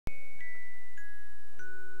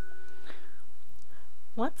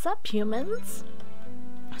What's up, humans?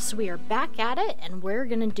 So we are back at it, and we're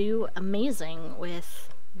gonna do amazing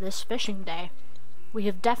with this fishing day. We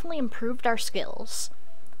have definitely improved our skills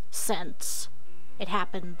since it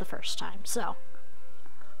happened the first time, so.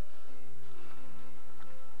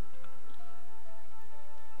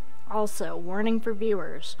 Also, warning for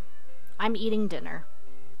viewers, I'm eating dinner.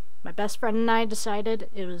 My best friend and I decided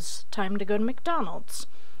it was time to go to McDonald's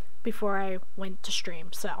before I went to stream,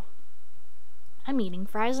 so I'm eating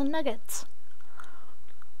fries and nuggets.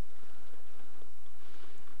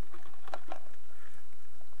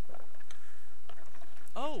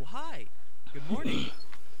 Oh, hi. Good morning.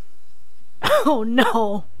 Oh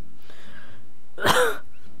no.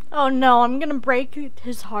 Oh no, I'm gonna break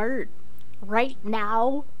his heart right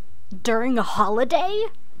now during a holiday?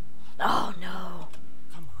 Oh no.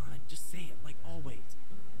 Come on, just say it like always.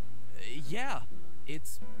 Yeah,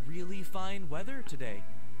 it's really fine weather today.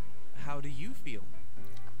 How do you feel?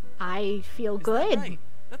 I feel Is good. That right?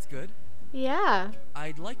 That's good. Yeah.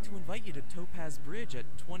 I'd like to invite you to Topaz Bridge at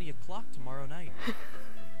 20 o'clock tomorrow night.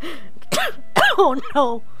 Oh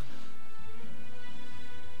no.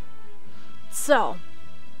 So,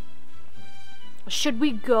 should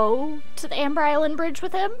we go to the Amber Island Bridge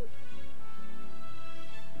with him?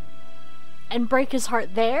 And break his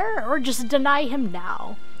heart there? Or just deny him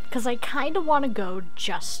now? Because I kind of want to go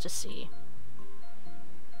just to see.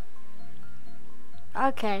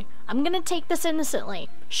 Okay, I'm gonna take this innocently.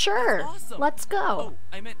 Sure, That's awesome. Let's go. Oh,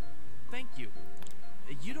 I meant thank you.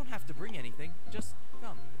 You don't have to bring anything, just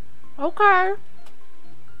come. Okay.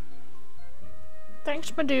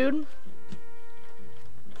 Thanks, my dude.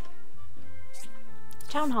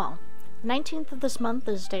 Town Hall. 19th of this month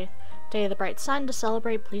is day of the bright sun. To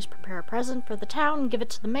celebrate, please prepare a present for the town and give it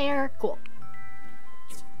to the mayor. Cool.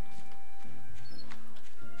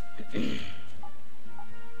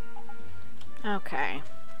 Okay.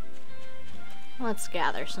 Let's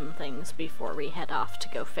gather some things before we head off to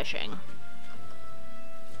go fishing.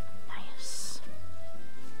 Nice.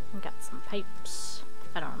 We got some pipes.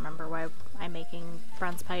 I don't remember why I'm making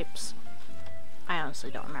bronze pipes. I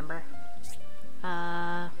honestly don't remember.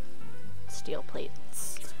 Steel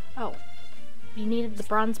plates. Oh. You needed the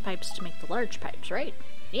bronze pipes to make the large pipes, right?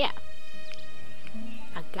 Yeah.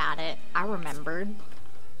 I got it. I remembered.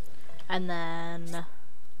 And then,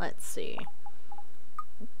 let's see.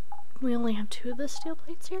 We only have 2 of the steel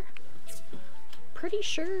plates here? Pretty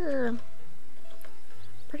sure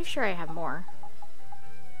I have more.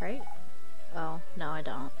 Right? Oh, no I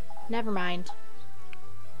don't. Never mind.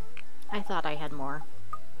 I thought I had more.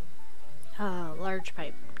 Large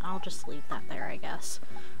pipe. I'll just leave that there, I guess.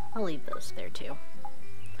 I'll leave those there too.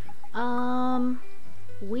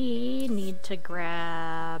 We need to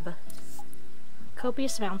grab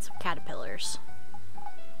copious amounts of caterpillars.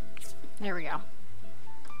 There we go.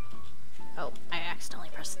 Oh, I accidentally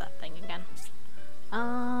pressed that thing again.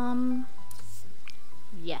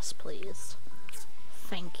 Yes, please.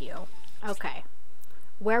 Thank you. Okay.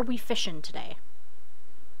 Where are we fishing today?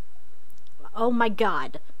 Oh my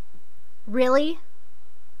god. Really?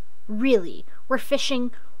 Really? We're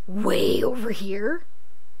fishing way over here?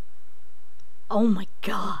 Oh my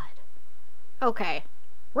god. Okay.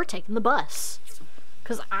 We're taking the bus.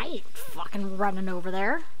 'Cause I ain't fucking running over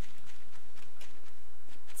there.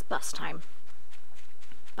 It's bus time.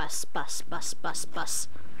 Bus, bus, bus, bus, bus.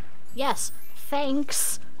 Yes,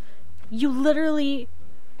 thanks. You literally...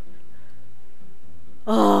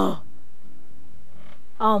 Oh.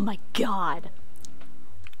 Oh my god.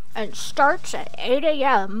 And it starts at 8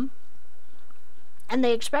 a.m. And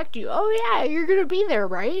they expect you, oh yeah, you're gonna be there,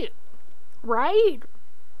 right? Right?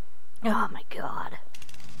 Oh my god.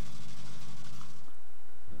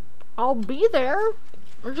 I'll be there.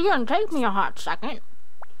 It's gonna take me a hot second.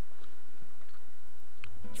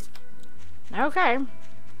 Okay.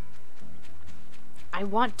 I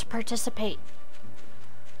want to participate.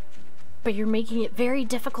 But you're making it very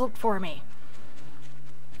difficult for me.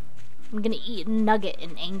 I'm gonna eat a nugget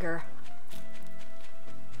in anger.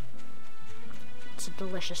 It's a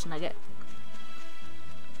delicious nugget.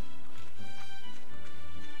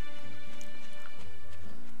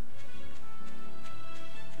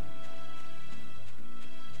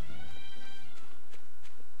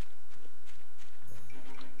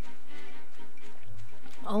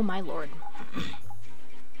 Oh my lord.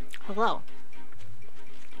 Hello.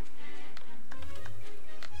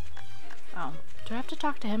 Oh, do I have to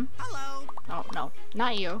talk to him? Hello. Oh, no.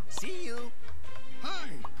 Not you. See you. Hi.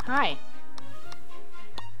 Hi.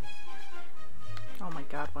 Oh my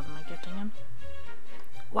god, what am I gifting him?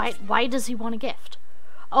 Why does he want a gift?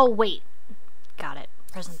 Oh, wait. Got it.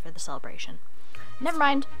 Present for the celebration. Never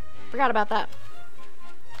mind. Forgot about that.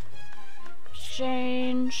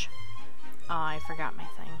 exchange. Oh, I forgot my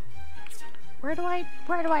thing. Where do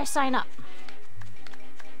I sign up?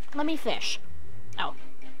 Let me fish. Oh.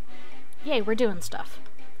 Yay, we're doing stuff.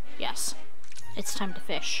 Yes. It's time to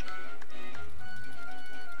fish.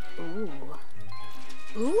 Ooh.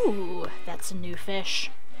 Ooh, that's a new fish.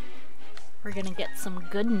 We're gonna get some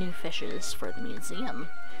good new fishes for the museum.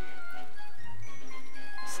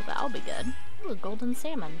 So that'll be good. Ooh, a golden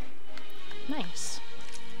salmon. Nice.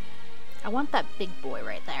 I want that big boy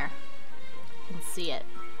right there. I can see it.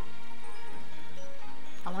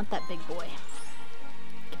 I want that big boy.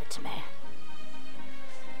 Give it to me.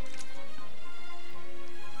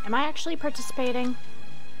 Am I actually participating?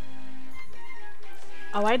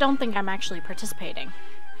 Oh, I don't think I'm actually participating.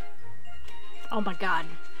 Oh my god.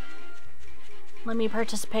 Let me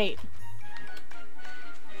participate.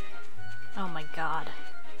 Oh my god.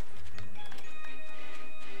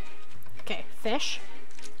 Okay, fish.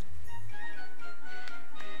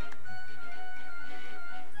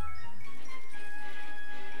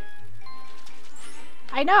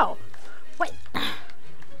 I know! Wait.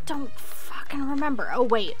 Don't fucking remember. Oh,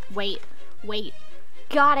 wait.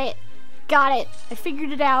 Got it! I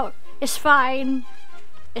figured it out. It's fine.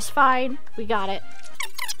 We got it.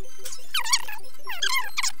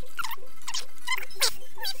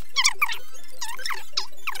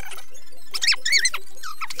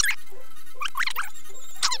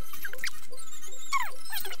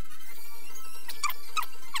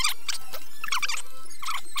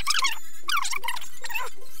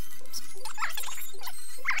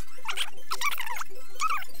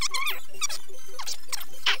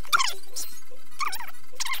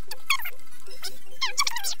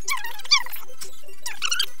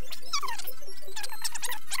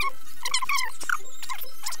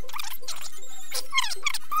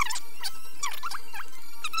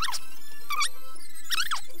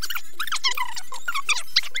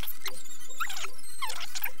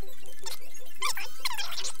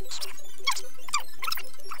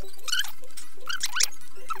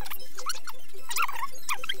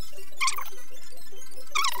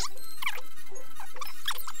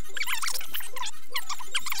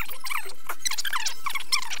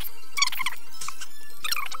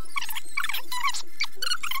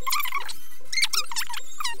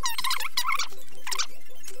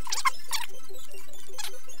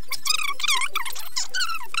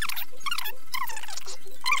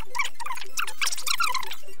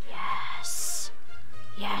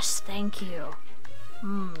 Yes, thank you.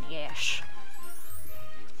 Yes.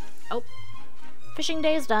 Oh, fishing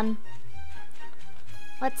day is done.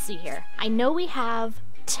 Let's see here. I know we have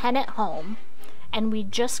 10 at home, and we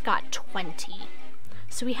just got 20.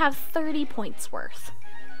 So we have 30 points worth.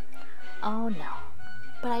 Oh no.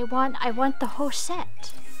 But I want the whole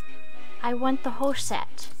set. I want the whole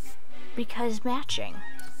set. Because matching.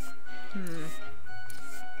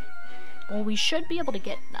 Well, we should be able to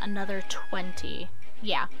get another 20.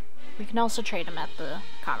 Yeah. We can also trade them at the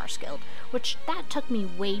Commerce Guild, which that took me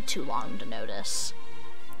way too long to notice.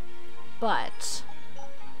 But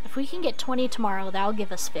if we can get 20 tomorrow, that'll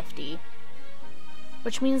give us 50.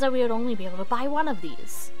 Which means that we would only be able to buy one of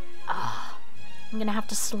these. Ugh. I'm gonna have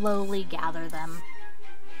to slowly gather them.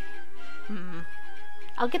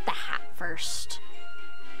 I'll get the hat first.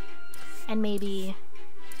 And maybe...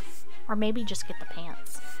 or maybe just get the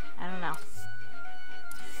pants. I don't know.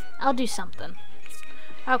 I'll do something.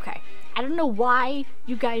 Okay. I don't know why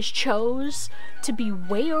you guys chose to be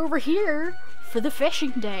way over here for the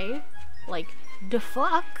fishing day. Like, the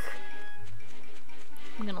fuck?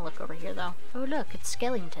 I'm gonna look over here, though. Oh, look, it's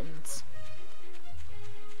skeletons.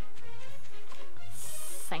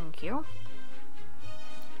 Thank you.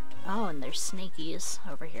 Oh, and there's snakies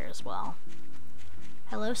over here as well.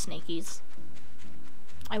 Hello, snakies.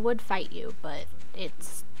 I would fight you, but it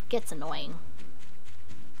gets annoying.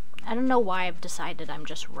 I don't know why I've decided I'm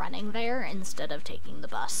just running there instead of taking the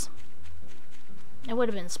bus. It would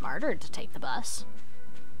have been smarter to take the bus.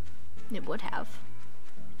 It would have.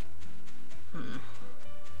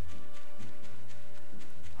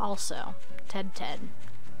 Also, Ted,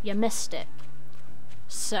 you missed it.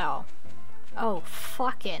 So, oh,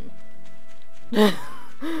 fucking. So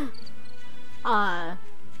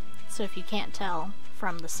if you can't tell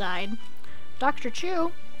from the side, Dr.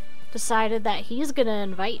 Chu decided that he's gonna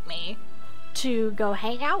invite me to go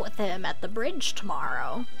hang out with him at the bridge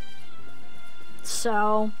tomorrow.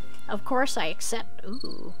 So, of course I accept.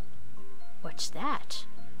 Ooh, what's that?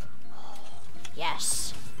 Oh,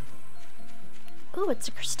 yes. Ooh, it's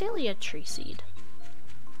a Crystalia tree seed.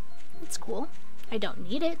 That's cool. I don't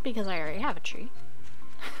need it because I already have a tree.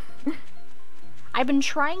 I've been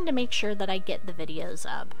trying to make sure that I get the videos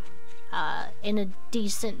up in a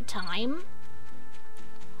decent time.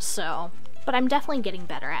 So, but I'm definitely getting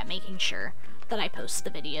better at making sure that I post the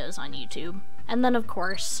videos on YouTube. And then, of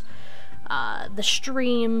course, the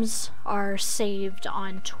streams are saved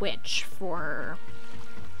on Twitch for,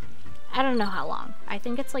 I don't know how long. I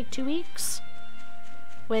think it's like 2 weeks.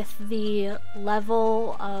 With the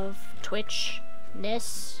level of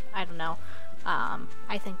Twitch-ness, I don't know.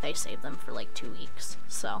 I think they save them for like 2 weeks,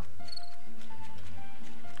 so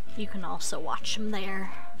you can also watch them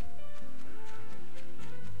there.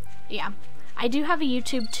 Yeah, I do have a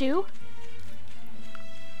YouTube too,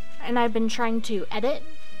 and I've been trying to edit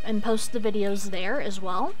and post the videos there as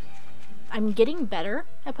well. I'm getting better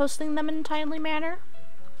at posting them in a timely manner.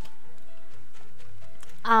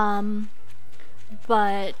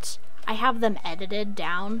 But I have them edited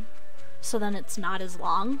down so then it's not as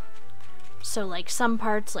long. So like some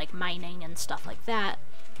parts like mining and stuff like that,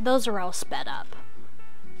 those are all sped up.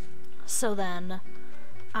 So then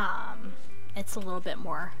it's a little bit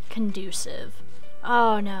more conducive.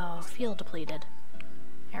 Oh no, feel depleted.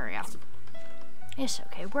 There we go. It's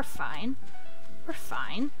okay, we're fine. We're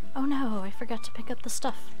fine. Oh no, I forgot to pick up the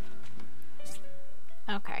stuff.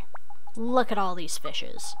 Okay. Look at all these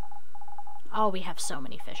fishes. Oh, we have so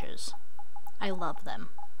many fishes. I love them.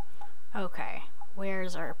 Okay,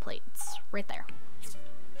 where's our plates? Right there.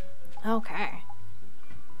 Okay.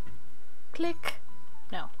 Click.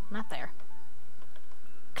 No, not there.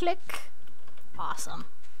 Click. Awesome.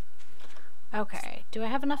 Okay, do I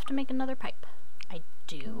have enough to make another pipe? I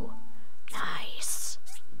do. Nice.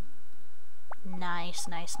 Nice,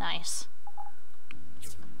 nice, nice.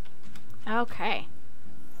 Okay.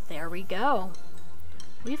 There we go.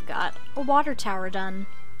 We've got a water tower done.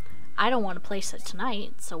 I don't want to place it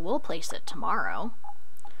tonight, so we'll place it tomorrow.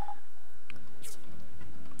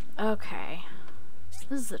 Okay.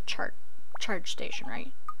 This is the charge station,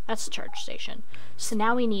 right? That's the charge station. So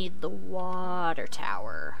now we need the water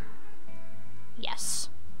tower. Yes.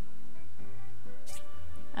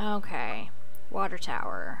 Okay. Water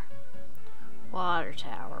tower. Water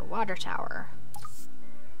tower. Water tower.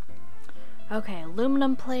 Okay,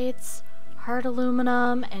 aluminum plates, hard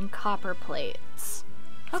aluminum, and copper plates.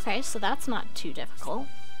 Okay, so that's not too difficult.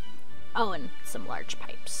 Oh, and some large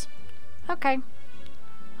pipes. Okay.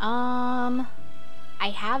 I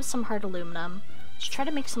have some hard aluminum. Let's try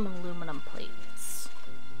to make some aluminum plates.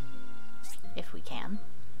 If we can.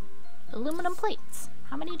 Aluminum plates.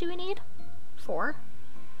 How many do we need? 4?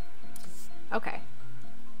 Okay.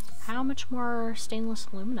 How much more stainless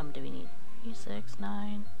aluminum do we need? 3, 6,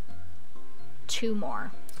 9... 2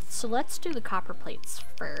 more. So let's do the copper plates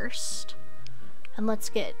first. And let's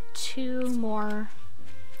get 2 more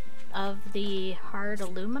of the hard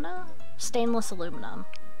alumina? Stainless aluminum.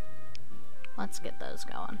 Let's get those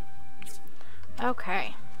going.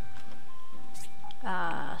 Okay.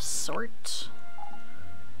 Sort.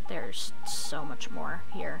 There's so much more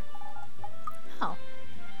here. Oh.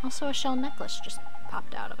 Also a shell necklace just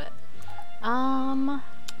popped out of it.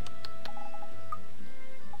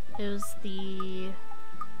 It was the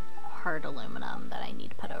hard aluminum that I need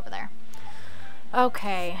to put over there.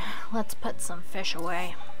 Okay, let's put some fish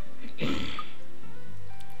away.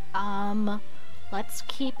 Let's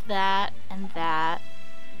keep that, and that,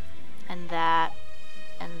 and that,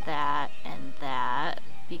 and that, and that,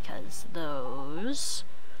 because those,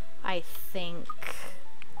 I think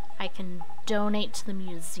I can donate to the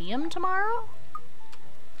museum tomorrow.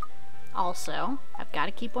 Also, I've got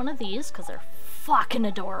to keep one of these, because they're fucking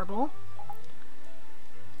adorable.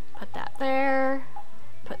 Put that there.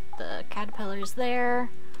 Put the caterpillars there.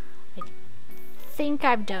 I think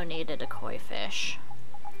I've donated a koi fish.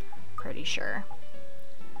 Pretty sure.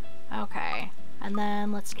 Okay. And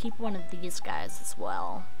then let's keep one of these guys as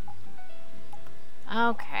well.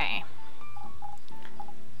 Okay.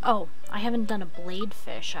 Oh, I haven't done a blade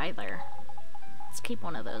fish either. Let's keep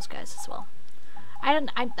one of those guys as well.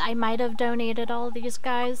 I might have donated all these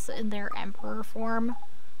guys in their emperor form,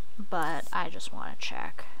 but I just want to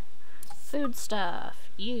check. Food stuff.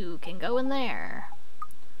 You can go in there.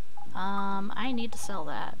 I need to sell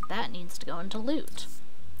that. That needs to go into loot.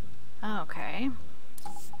 Okay.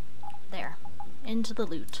 There. Into the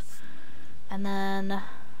loot. And then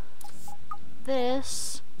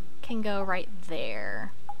this can go right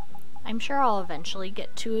there. I'm sure I'll eventually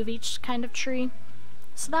get 2 of each kind of tree,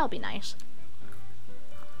 so that'll be nice.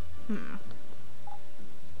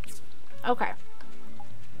 Okay.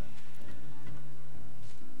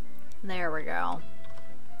 There we go.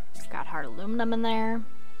 Got hard aluminum in there.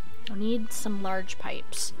 We need some large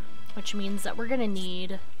pipes, which means that we're gonna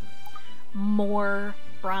need more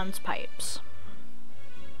bronze pipes.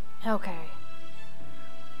 Okay.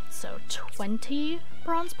 So 20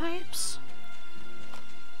 bronze pipes.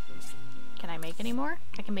 Can I make any more?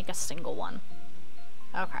 I can make a single one.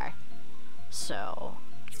 Okay. So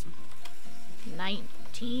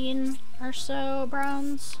 19 or so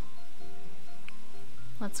bronze.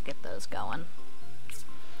 Let's get those going.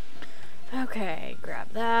 Okay,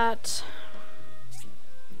 grab that.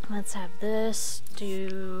 Let's have this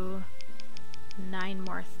do 9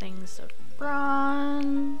 more things of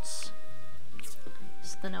bronze.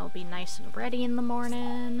 So then it'll be nice and ready in the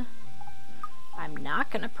morning. I'm not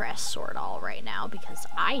gonna press sort all right now because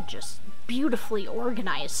I just beautifully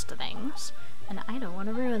organized things and I don't want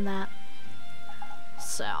to ruin that.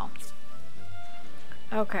 So,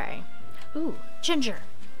 okay. Ooh, Ginger.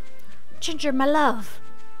 Ginger, my love.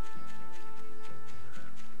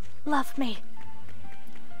 Love me.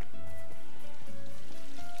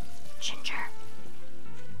 Ginger.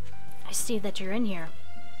 I see that you're in here.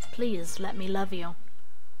 Please let me love you.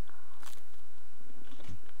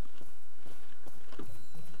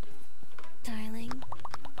 Darling.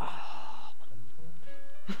 Oh.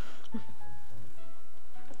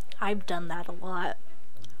 I've done that a lot.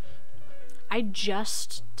 I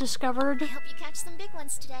just discovered. I hope you catch some big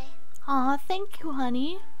ones today. Aw, thank you,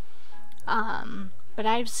 honey. But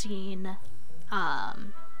I've seen,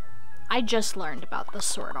 I just learned about the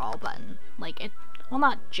sort all button. Like, it, well,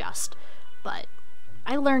 not just, but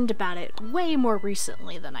I learned about it way more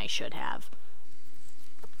recently than I should have.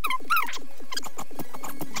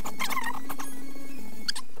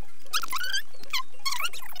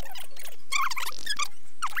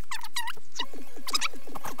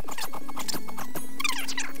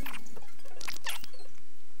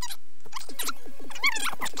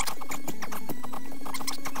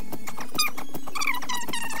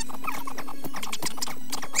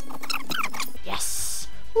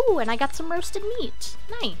 Ooh, and I got some roasted meat.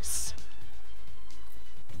 Nice.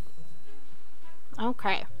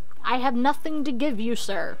 Okay. I have nothing to give you,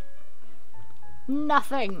 sir.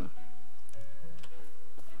 Nothing.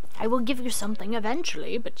 I will give you something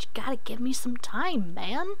eventually, but you gotta give me some time,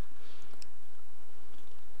 man.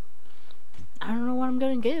 I don't know what I'm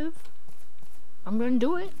gonna give. I'm gonna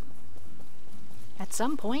do it. At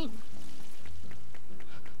some point.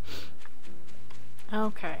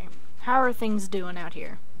 Okay. How are things doing out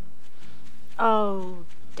here? Oh,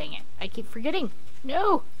 dang it. I keep forgetting.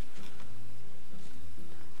 No!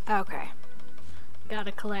 Okay.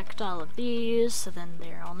 Gotta collect all of these, so then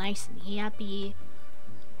they're all nice and happy.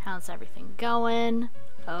 How's everything going?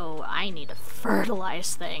 Oh, I need to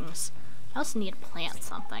fertilize things. I also need to plant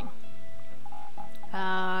something.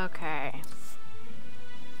 Okay.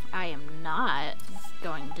 I am not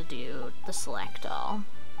going to do the select all,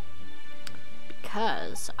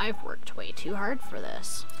 because I've worked way too hard for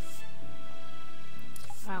this.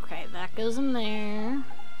 Okay, that goes in there,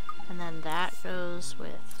 and then that goes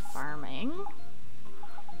with farming,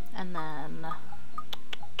 and then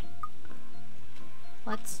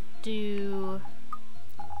let's do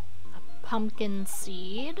a pumpkin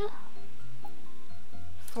seed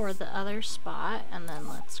for the other spot, and then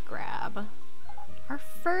let's grab our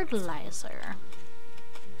fertilizer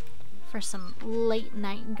for some late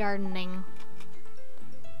night gardening.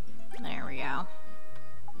 There we go.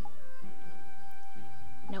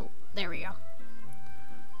 Nope, there we go.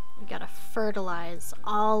 We gotta fertilize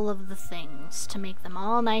all of the things to make them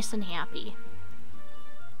all nice and happy.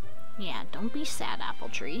 Yeah, don't be sad, apple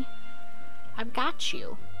tree. I've got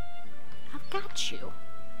you. I've got you.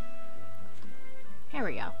 There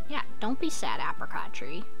we go. Yeah, don't be sad, apricot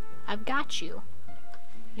tree. I've got you.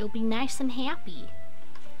 You'll be nice and happy.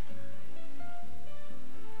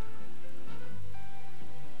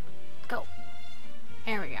 Go.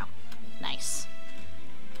 There we go. Nice.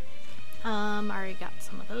 Already got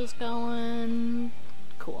some of those going.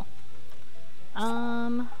 Cool.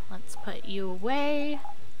 Let's put you away.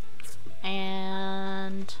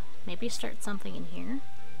 And maybe start something in here.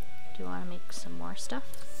 Do you want to make some more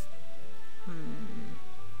stuff?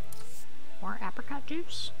 More apricot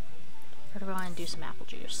juice? Or do I want to do some apple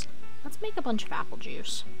juice? Let's make a bunch of apple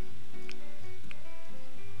juice.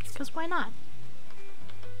 Because why not?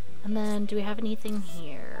 And then, do we have anything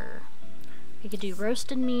here? We could do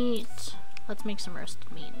roasted meat. Let's make some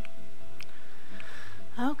roasted meat.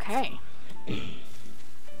 Okay.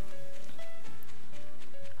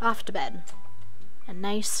 Off to bed. A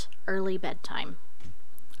nice early bedtime.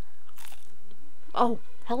 Oh,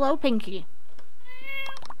 hello, Pinky.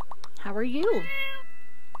 How are you?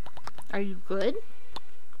 Are you good?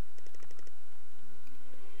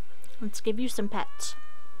 Let's give you some pets.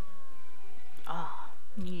 Oh,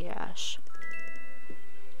 yes.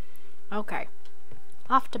 Okay.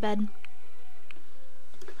 Off to bed.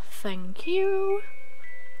 Thank you.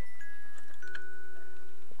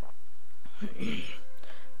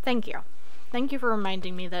 Thank you. Thank you for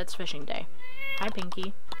reminding me that it's fishing day. Hi,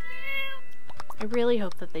 Pinky. I really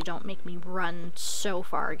hope that they don't make me run so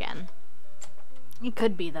far again. It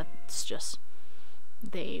could be that it's just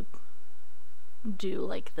they do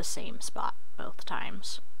like the same spot both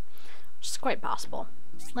times, which is quite possible.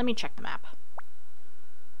 Let me check the map.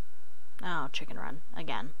 Oh, Chicken Run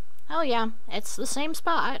again. Oh yeah, it's the same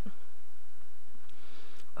spot.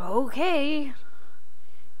 Okay.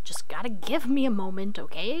 Just gotta give me a moment,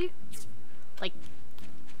 okay? Like,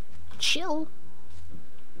 chill.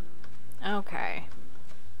 Okay.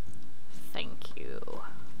 Thank you.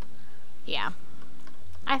 Yeah.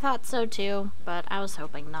 I thought so too, but I was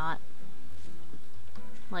hoping not.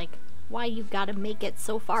 Like, why you gotta make it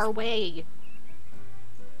so far away?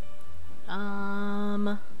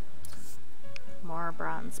 More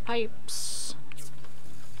bronze pipes.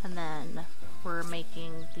 And then we're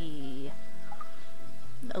making the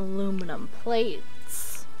aluminum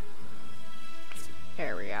plates.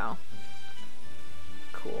 There we go.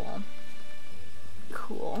 Cool.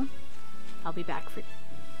 Cool. I'll be back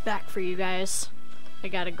for you guys. I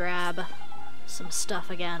gotta grab some stuff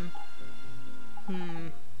again.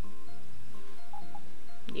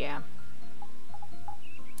 Yeah.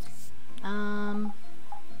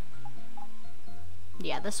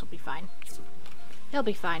 Yeah, this will be fine. He'll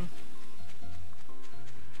be fine.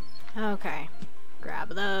 Okay. Grab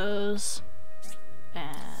those.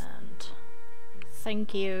 And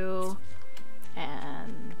thank you.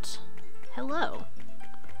 And hello.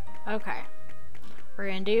 Okay. We're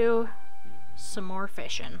gonna do some more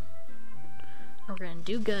fishing. We're gonna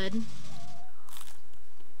do good.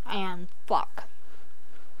 And fuck.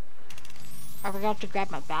 I forgot to grab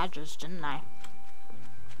my badges, didn't I?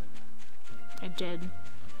 I did.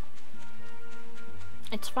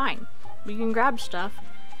 It's fine. We can grab stuff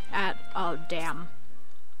at... Oh, damn.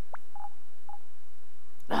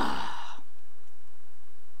 Ugh.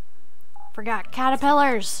 Forgot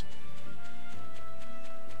caterpillars!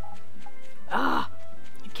 Ugh.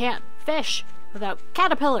 You can't fish without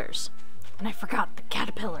caterpillars! And I forgot the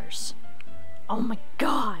caterpillars. Oh my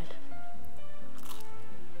god!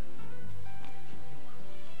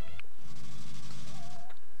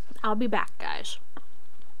 I'll be back, guys.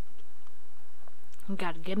 You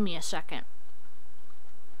gotta give me a second.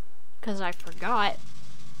 'Cause I forgot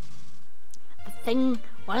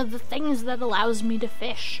one of the things that allows me to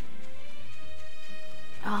fish.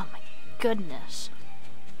 Oh my goodness.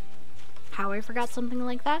 How I forgot something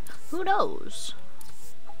like that? Who knows?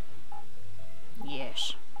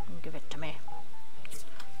 Yes, give it to me.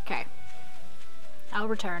 Okay. I'll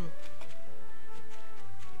return.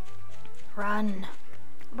 Run.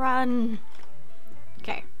 Run!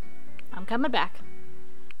 Okay. I'm coming back.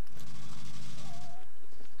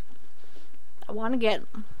 I want to get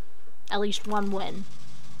at least one win.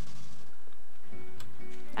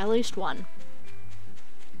 At least one.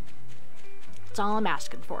 That's all I'm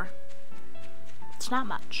asking for. It's not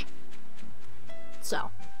much.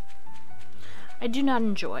 So, I do not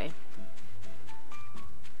enjoy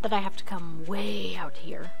that I have to come way out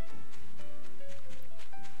here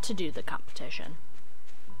to do the competition.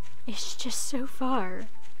 It's just so far.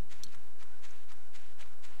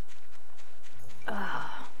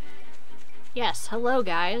 Yes, hello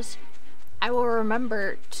guys. I will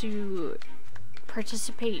remember to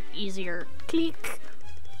participate easier. Click.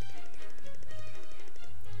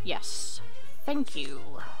 Yes, thank you.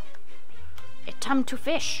 It's time to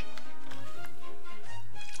fish.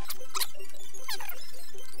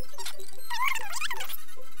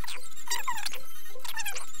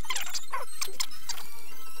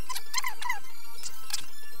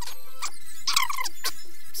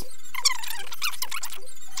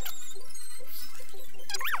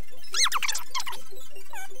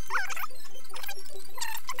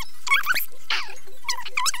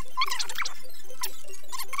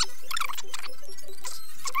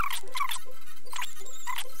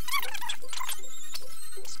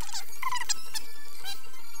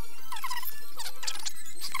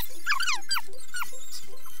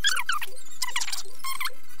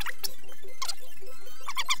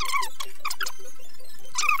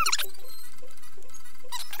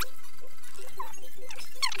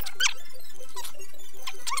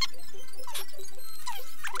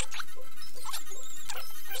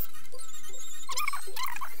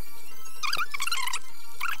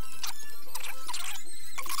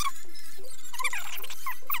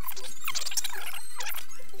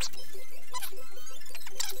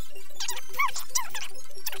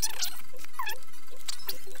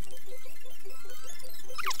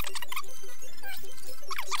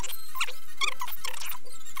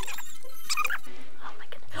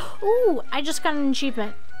 Ooh, I just got an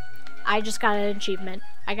achievement.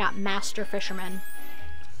 I got Master Fisherman.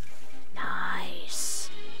 Nice.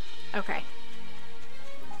 Okay.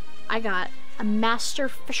 I got a Master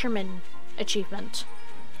Fisherman achievement.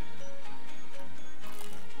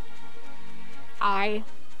 I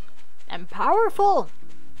am powerful.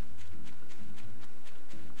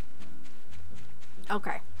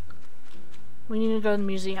 Okay. We need to go to the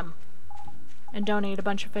museum and donate a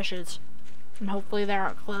bunch of fishes. And hopefully they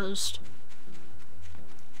aren't closed.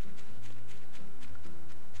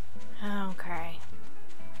 Okay.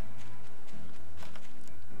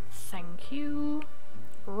 Thank you.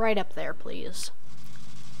 Right up there, please.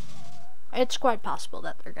 It's quite possible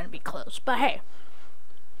that they're going to be closed, but hey.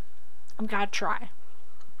 I'm gonna try.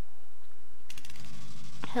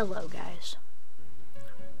 Hello, guys.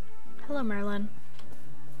 Hello, Merlin.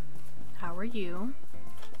 How are you?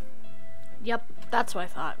 Yep, that's what I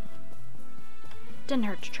thought. Didn't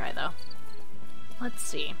hurt to try, though. Let's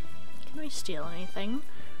see. Can we steal anything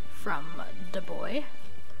from the boy?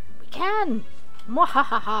 We can!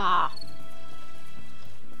 Mwahaha!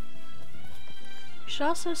 We should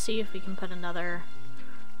also see if we can put another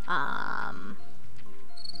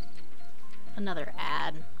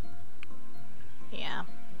ad. Yeah.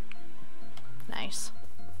 Nice.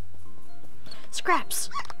 Scraps!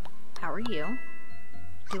 How are you?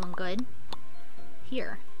 Doing good?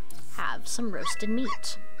 Here, have some roasted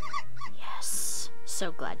meat. Yes.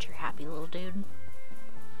 So glad you're happy, little dude.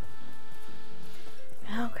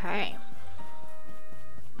 Okay.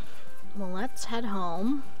 Well, let's head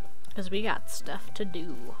home, because we got stuff to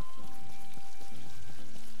do.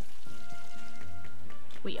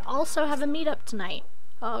 We also have a meetup tonight.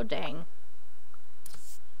 Oh, dang.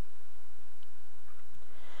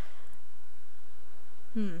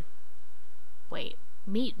 Wait.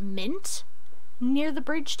 Meet Mint? Near the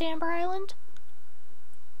bridge to Amber Island?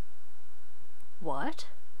 What?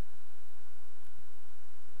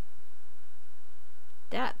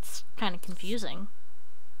 That's kind of confusing.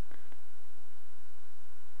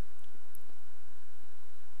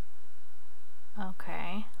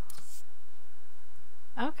 Okay.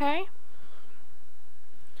 Okay.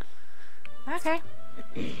 Okay.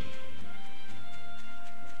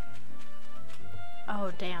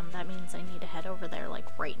 Oh, damn. That means I need to head over there,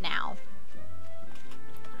 like, right now.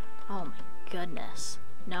 Oh, my goodness.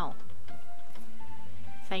 No.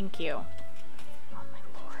 Thank you. Oh, my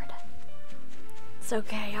lord. It's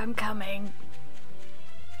okay. I'm coming.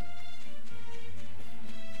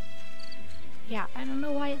 Yeah, I don't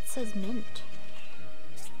know why it says Mint.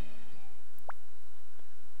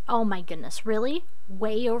 Oh my goodness, really?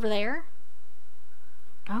 Way over there?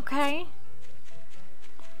 Okay.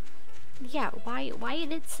 Yeah, why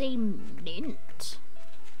did it say Mint?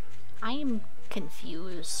 I am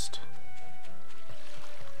confused.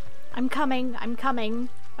 I'm coming,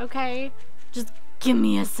 okay? Just give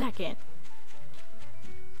me a second.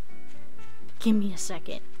 Give me a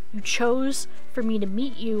second. You chose for me to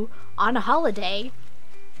meet you on a holiday.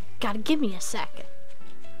 Gotta give me a second.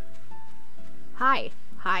 Hi.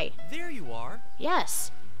 Hi. There you are.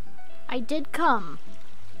 Yes. I did come.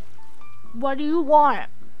 What do you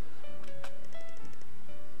want?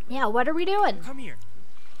 Yeah, what are we doing? Come here.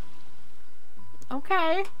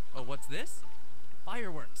 Okay. Oh, what's this?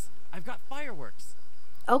 Fireworks. I've got fireworks.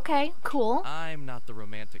 Okay, cool. I'm not the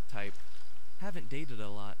romantic type. Haven't dated a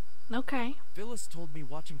lot. Okay. Phyllis told me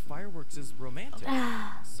watching fireworks is romantic.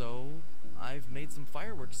 So, I've made some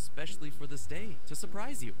fireworks especially for this day to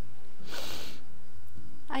surprise you.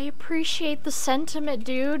 I appreciate the sentiment,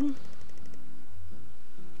 dude.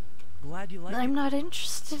 Glad you like it. I'm not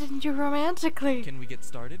interested in you romantically. Can we get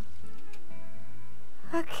started?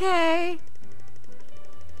 Okay.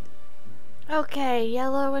 Okay,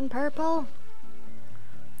 yellow and purple.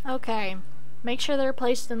 Okay. Make sure they're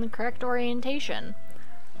placed in the correct orientation.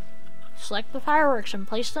 Select the fireworks and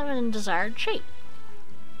place them in desired shape.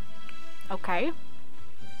 Okay.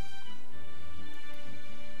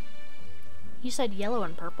 You said yellow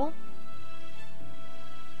and purple?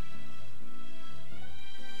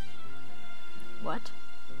 What?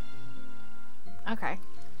 Okay.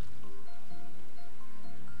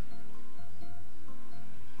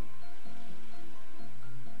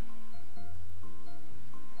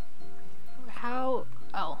 How?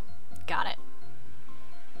 Oh, got it.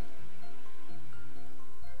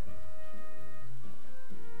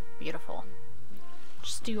 Beautiful.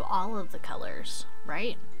 Just do all of the colors,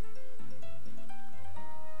 right?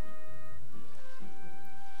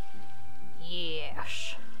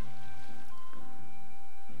 Yes.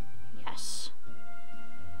 Yes.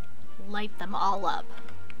 Light them all up.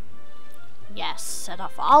 Yes, set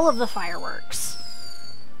off all of the fireworks.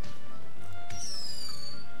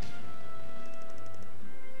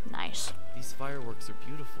 Nice. These fireworks are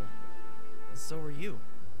beautiful. And so are you.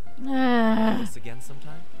 Do Oh this again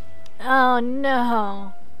sometime?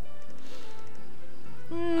 no.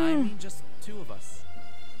 I mean just two of us.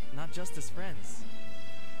 Not just as friends.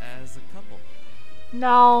 As a couple.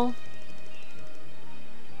 No.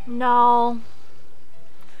 No.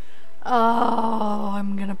 Oh,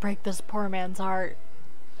 I'm gonna break this poor man's heart.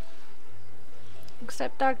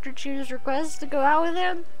 Accept Dr. Chu's request to go out with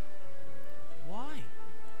him? Why?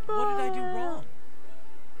 What did I do wrong?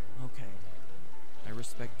 Okay. I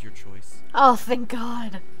respect your choice. Oh, thank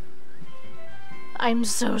God. I'm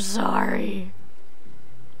so sorry.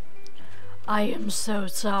 I am so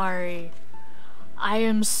sorry. I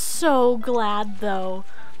am so glad, though,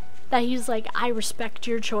 that he's like, I respect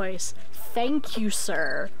your choice. Thank you,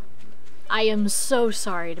 sir. I am so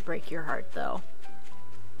sorry to break your heart, though.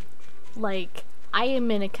 Like, I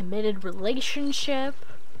am in a committed relationship.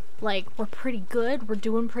 Like, we're pretty good. We're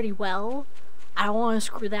doing pretty well. I don't want to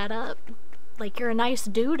screw that up. Like, you're a nice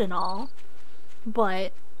dude and all.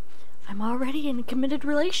 But I'm already in a committed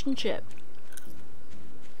relationship.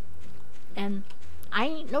 And I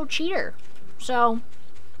ain't no cheater. So,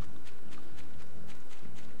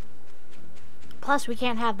 plus we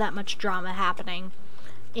can't have that much drama happening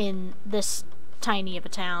in this tiny of a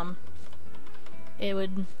town. It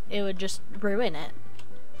would just ruin it.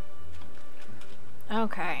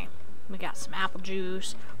 Okay, we got some apple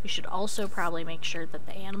juice. We should also probably make sure that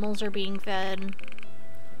the animals are being fed.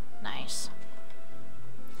 Nice.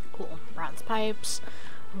 Cool. Bronze pipes,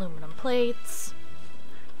 aluminum plates.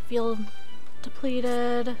 Feel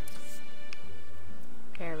depleted.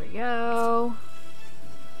 There we go.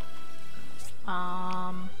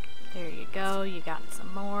 There you go. You got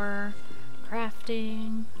some more.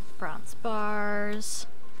 Crafting. Bronze bars.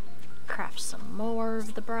 Craft some more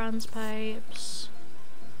of the bronze pipes.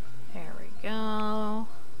 There we go.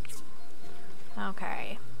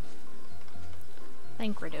 Okay. I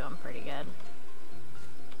think we're doing pretty good.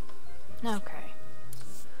 Okay.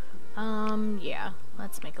 Yeah.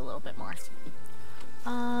 Let's make a little bit more.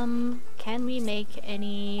 Can we make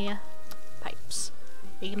any pipes?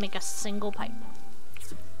 We can make a single pipe.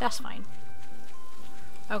 That's fine.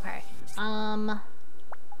 Okay. Oh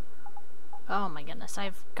my goodness,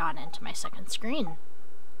 I've gone into my second screen.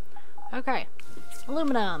 Okay.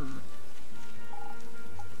 Aluminum.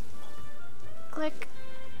 Click.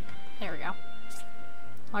 There we go.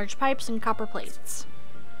 Large pipes and copper plates.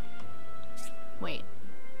 Wait.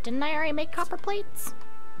 Didn't I already make copper plates?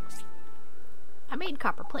 I made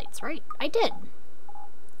copper plates, right? I did.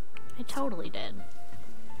 I totally did.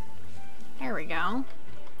 There we go.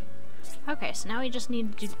 Okay, so now we just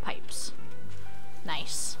need to do the pipes.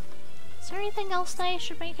 Nice. Is there anything else that I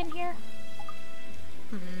should make in here?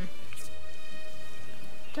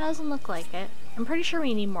 Doesn't look like it. I'm pretty sure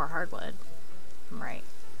we need more hardwood. I'm right.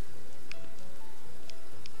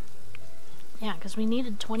 Yeah, because we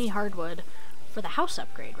needed 20 hardwood for the house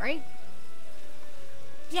upgrade, right?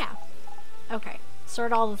 Yeah. Okay.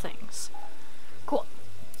 Sort all the things. Cool.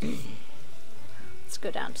 Let's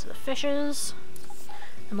go down to the fishes.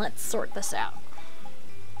 And let's sort this out.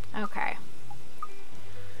 Okay.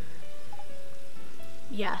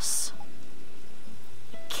 Yes.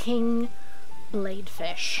 King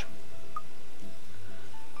bladefish.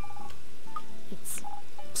 It's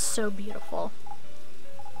so beautiful.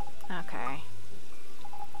 Okay.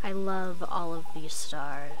 I love all of these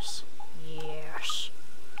stars. Yes.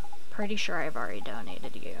 Pretty sure I've already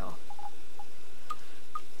donated you.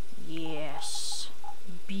 Yes.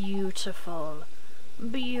 Beautiful.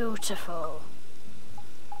 Beautiful.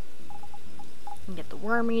 And get the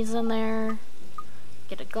wormies in there.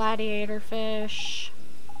 Get a gladiator fish.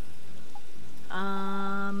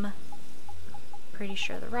 Pretty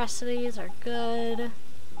sure the rest of these are good.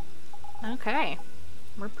 Okay.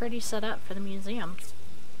 We're pretty set up for the museum.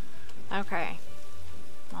 Okay.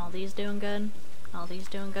 All these doing good? All these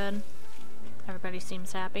doing good? Everybody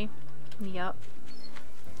seems happy? Yup.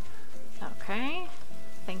 Okay.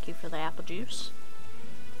 Thank you for the apple juice.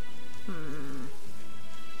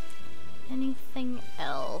 Anything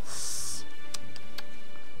else?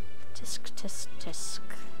 Tisk, tisk, tisk.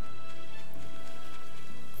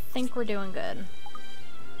 Think we're doing good.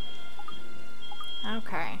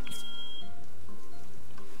 Okay.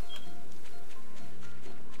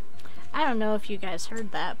 I don't know if you guys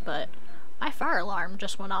heard that, but my fire alarm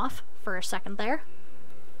just went off for a second there.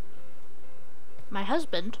 My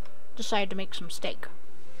husband decided to make some steak.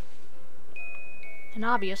 And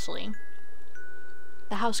obviously,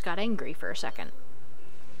 the house got angry for a second.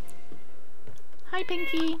 Hi,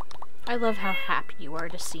 Pinky. I love how happy you are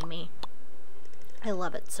to see me. I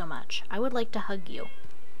love it so much. I would like to hug you.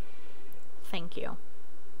 Thank you.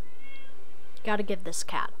 Gotta give this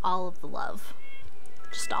cat all of the love.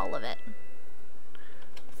 Just all of it.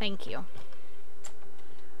 Thank you.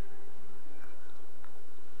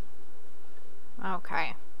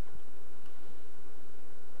 Okay.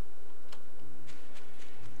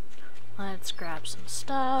 Let's grab some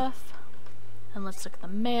stuff. And let's look at the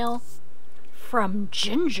mail. From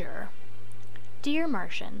Ginger. Dear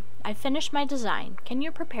Martian, I finished my design. Can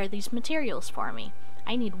you prepare these materials for me?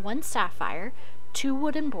 I need 1 sapphire, 2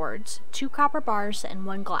 wooden boards, 2 copper bars, and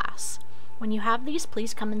 1 glass. When you have these,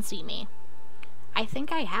 please come and see me. I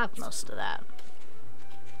think I have most of that.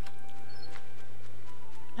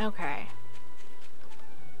 Okay.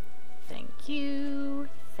 Thank you.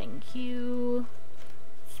 Thank you.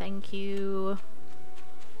 Thank you.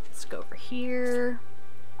 Let's go over here.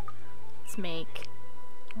 Let's make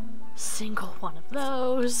a single one of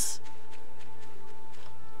those.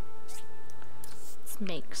 Let's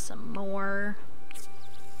make some more.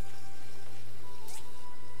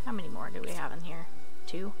 How many more do we have in here?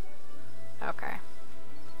 2? Okay.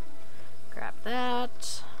 Grab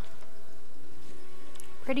that.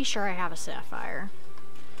 Pretty sure I have a sapphire.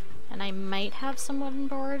 And I might have some wooden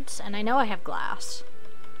boards. And I know I have glass.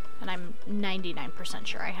 And I'm 99%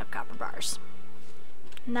 sure I have copper bars.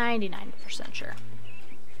 99% sure.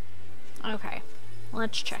 Okay.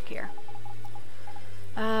 Let's check here.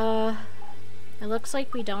 It looks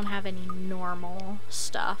like we don't have any normal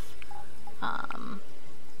stuff. Oh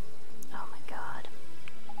my god.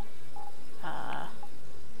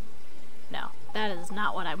 No. That is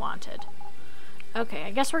not what I wanted. Okay,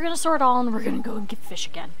 I guess we're gonna sort all and we're gonna go and get fish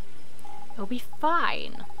again. It'll be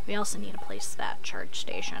fine. We also need to place that charge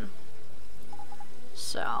station.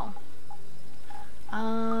 So,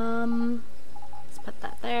 let's put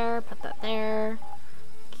that there, put that there.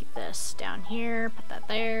 Keep this down here, put that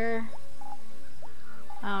there.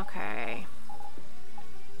 Okay.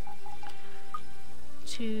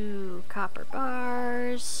 2 copper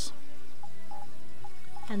bars.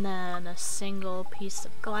 And then a single piece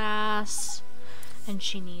of glass. And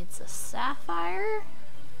she needs a sapphire,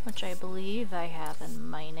 which I believe I have in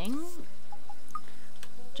mining.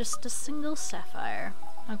 Just a single sapphire.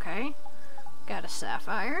 Okay. Got a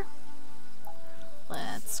sapphire.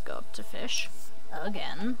 Let's go up to fish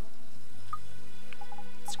again.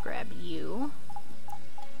 Let's grab you.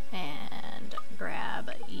 And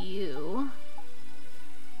grab you.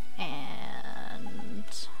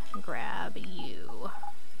 And grab you.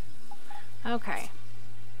 Okay.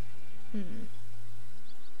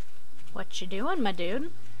 What you doing, my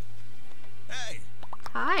dude? Hey!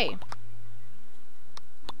 Hi.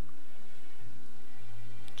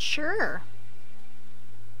 Sure.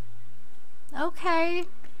 Okay.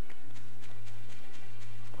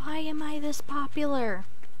 Why am I this popular?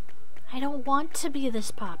 I don't want to be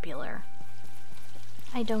this popular.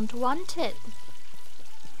 I don't want it.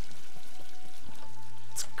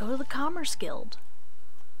 Let's go to the Commerce Guild.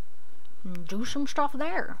 And do some stuff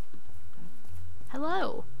there.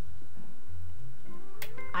 Hello.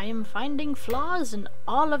 I am finding flaws in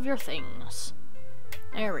all of your things.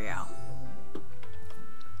 There we go.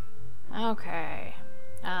 Okay.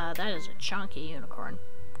 That is a chunky unicorn.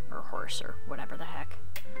 Or horse, or whatever the heck.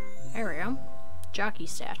 There we go. Jockey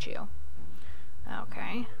statue.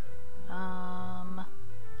 Okay.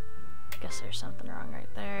 Guess there's something wrong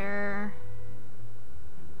right there.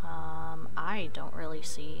 I don't really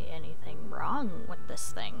see anything wrong with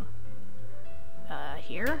this thing.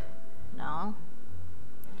 Here? No.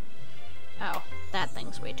 Oh, that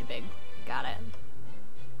thing's way too big. Got it.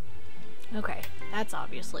 Okay, that's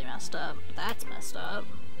obviously messed up. That's messed up.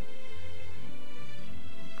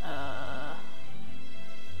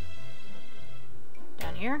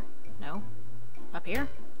 Down here? No. Up here?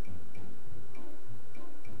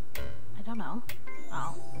 I don't know.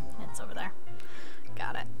 Oh, it's over there.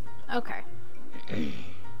 Got it. Okay.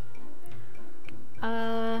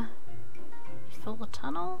 Fill the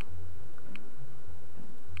tunnel?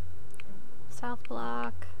 South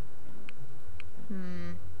block.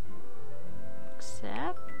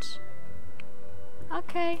 Accept?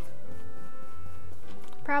 Okay.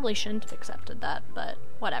 Probably shouldn't have accepted that, but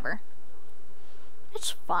whatever.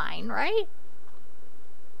 It's fine, right?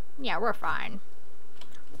 Yeah, we're fine.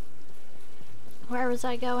 Where was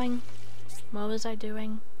I going? What was I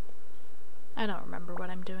doing? I don't remember what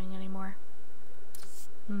I'm doing anymore.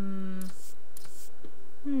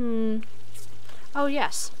 Oh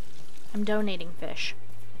yes. I'm donating fish.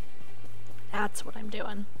 That's what I'm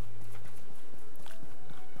doing.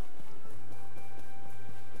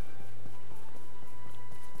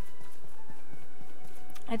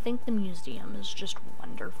 I think the museum is just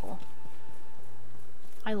wonderful.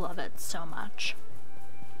 I love it so much.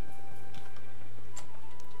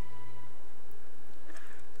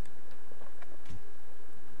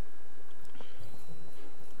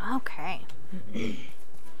 Okay.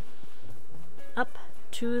 Up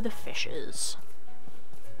to the fishes.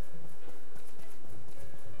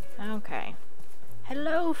 Okay.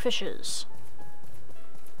 Hello, fishes.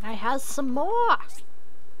 I have some more.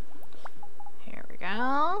 Here we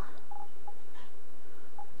go.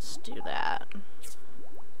 Let's do that.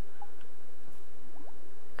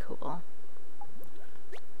 Cool.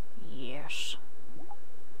 Yes.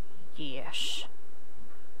 Yes.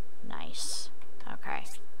 Nice. Okay.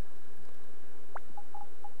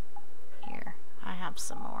 Here. I have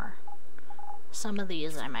some more. Some of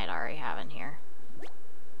these I might already have in here.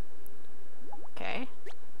 Okay.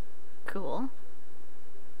 Cool.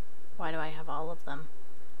 Why do I have all of them?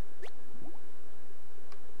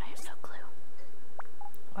 I have no clue.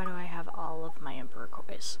 Why do I have all of my Emperor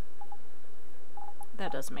Kois?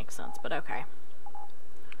 That doesn't make sense, but okay.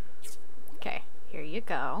 Okay, here you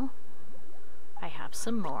go. I have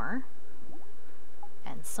some more.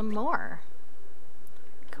 And some more.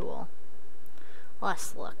 Cool.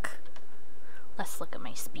 Let's look. Let's look at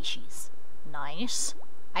my species. Nice.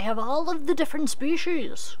 I have all of the different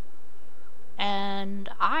species. And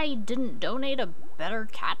I didn't donate a better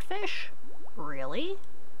catfish? Really?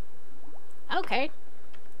 Okay.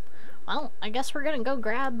 Well, I guess we're gonna go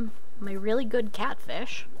grab my really good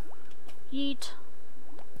catfish. Yeet.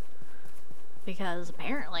 Because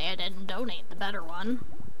apparently I didn't donate the better one.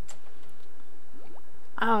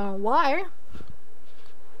 I don't know why.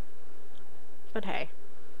 But hey.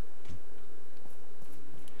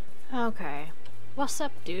 Okay. What's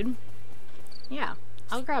up, dude? Yeah,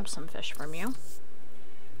 I'll grab some fish from you.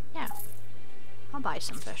 Yeah. I'll buy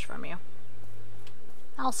some fish from you.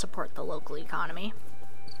 I'll support the local economy.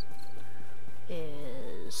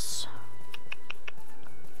 Is...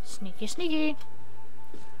 Sneaky, sneaky.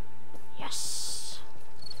 Yes.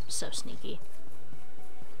 So sneaky.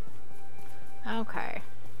 Okay.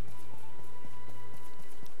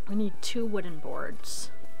 We need 2 wooden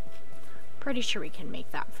boards. Pretty sure we can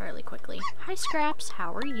make that fairly quickly. Hi, Scraps.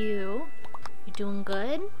 How are you? You doing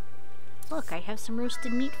good? Look, I have some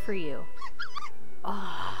roasted meat for you.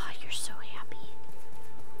 Oh, you're so happy.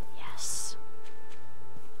 Yes.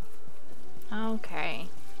 Okay.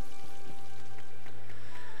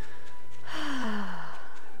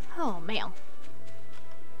 Oh, mail.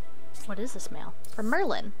 What is this mail? From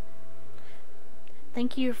Merlin.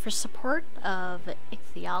 Thank you for support of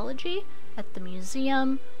ichthyology at the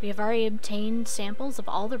museum. We have already obtained samples of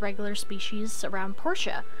all the regular species around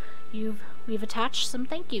Portia. We've attached some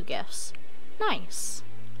thank you gifts. Nice.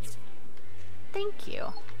 Thank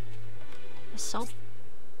you.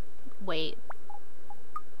 Wait.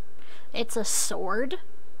 It's a sword?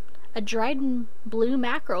 A dried blue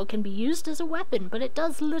mackerel can be used as a weapon, but it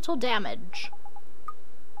does little damage.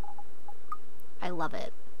 I love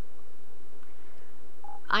it.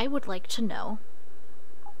 I would like to know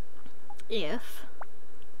if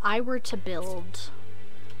I were to build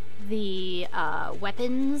the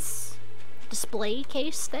weapons display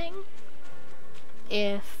case thing,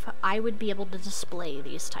 if I would be able to display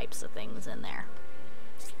these types of things in there.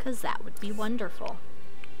 Because that would be wonderful.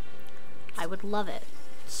 I would love it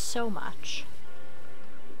so much.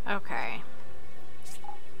 Okay.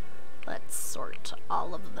 Let's sort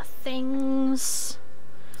all of the things.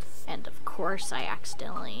 And of course I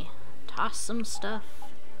accidentally tossed some stuff.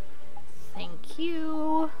 Thank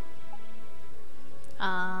you.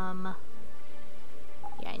 Yeah,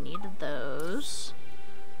 I needed those.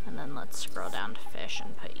 And then let's scroll down to fish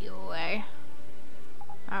and put you away.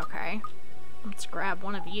 Okay. Let's grab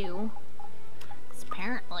one of you. 'Cause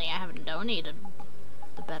apparently I haven't donated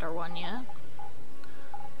the better one yet.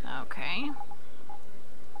 Okay.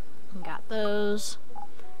 Got those.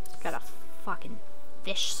 Got a fucking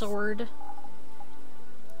fish sword.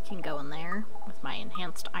 Can go in there with my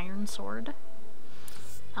enhanced iron sword.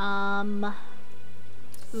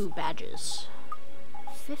 Ooh, badges.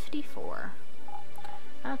 54.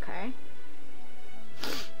 Okay.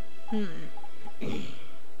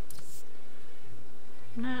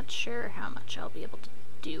 Not sure how much I'll be able to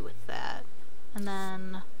do with that. And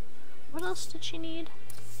then, what else did she need?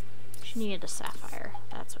 She needed a sapphire.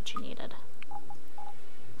 That's what she needed.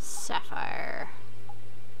 Sapphire.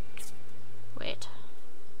 Wait.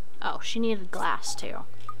 Oh, she needed glass too.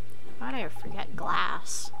 Why did I forget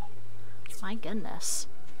glass? My goodness.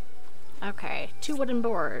 Okay, 2 wooden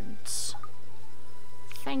boards.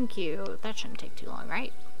 Thank you. That shouldn't take too long,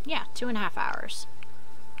 right? Yeah, 2.5 hours.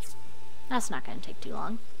 That's not gonna take too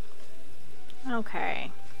long.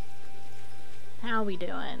 Okay. How we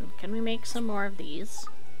doing? Can we make some more of these?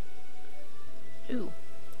 Ooh,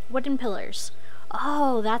 wooden pillars.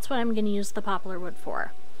 Oh, that's what I'm gonna use the poplar wood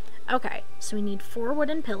for. Okay, so we need 4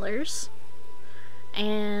 wooden pillars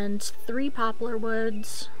and 3 poplar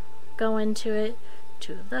woods go into it.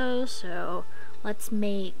 2 of those, so let's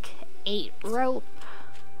make 8 rope.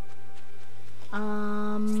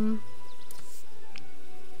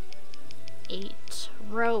 8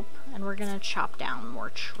 rope, and we're gonna chop down more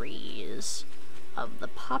trees of the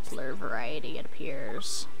poplar variety, it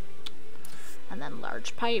appears. And then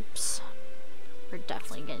large pipes. We're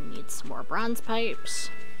definitely gonna need some more bronze pipes.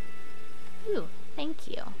 Ooh, thank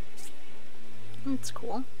you. That's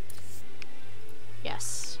cool.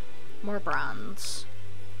 Yes, more bronze.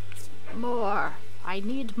 More! I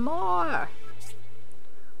need more!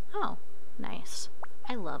 Oh, nice.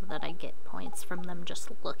 I love that I get points from them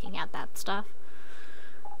just looking at that stuff.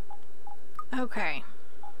 Okay.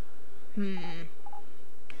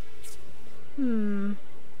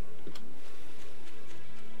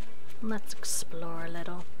 Let's explore a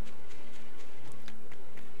little.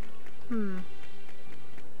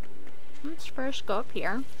 Let's first go up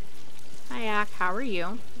here. Hi, Ak, how are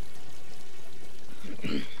you?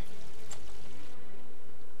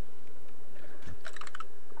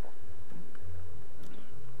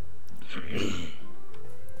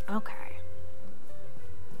 Okay.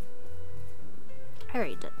 I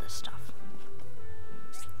already did this stuff.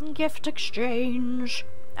 Gift exchange.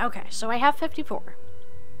 Okay, so I have 54.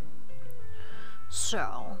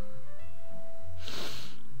 So.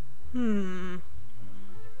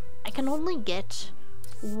 I can only get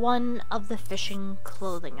 1 of the fishing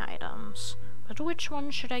clothing items. But which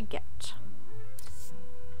one should I get?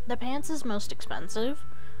 The pants is most expensive,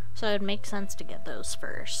 so it makes sense to get those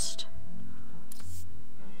first.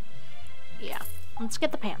 Yeah, let's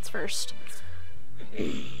get the pants first.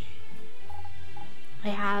 I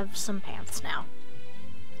have some pants now.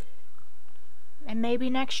 And maybe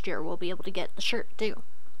next year we'll be able to get the shirt too.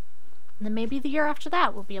 And then maybe the year after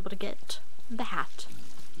that we'll be able to get the hat.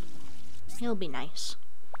 It'll be nice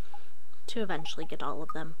to eventually get all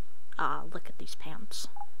of them. Look at these pants.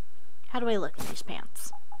 How do I look at these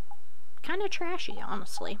pants? Kind of trashy,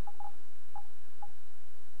 honestly.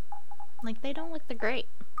 Like, they don't look that great.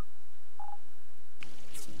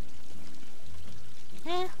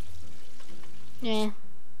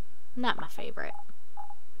 Not my favorite.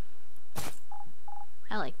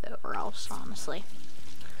 I like the overalls, honestly.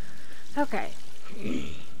 Okay.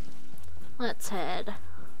 Let's head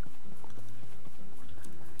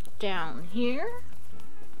down here.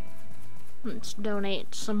 Let's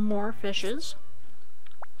donate some more fishes.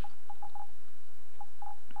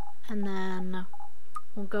 And then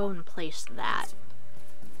we'll go and place that.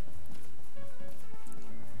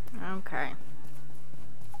 Okay.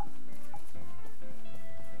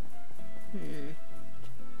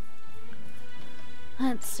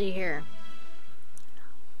 Let's see here.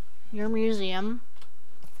 Your museum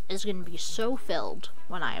is going to be so filled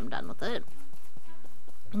when I am done with it.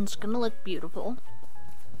 And it's going to look beautiful.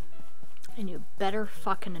 And you better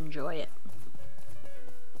fucking enjoy it.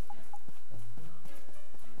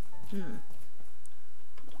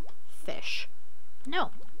 Fish.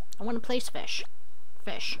 No, I want to place fish.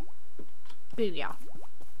 Fish. Booyah.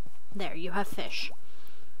 There, you have fish.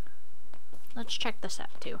 Let's check this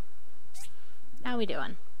out too. How we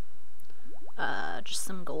doing? Just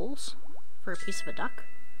some goals for a piece of a duck?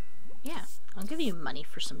 Yeah, I'll give you money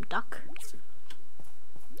for some duck.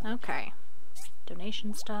 Okay.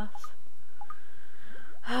 Donation stuff.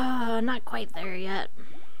 Not quite there yet.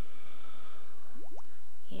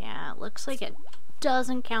 Yeah, it looks like it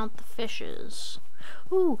doesn't count the fishes.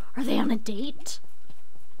 Ooh, are they on a date?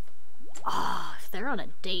 If they're on a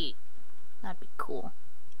date, that'd be cool.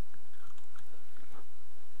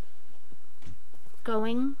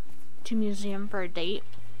 Going to museum for a date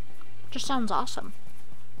just sounds awesome.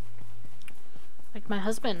 Like, my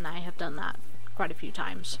husband and I have done that quite a few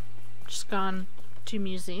times. Just gone to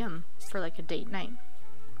museum for like a date night.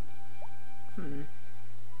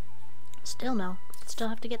 Still no. Still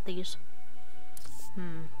have to get these.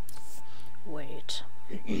 Wait.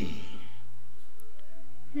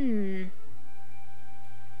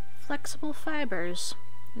 Flexible fibers.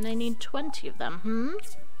 And I need 20 of them.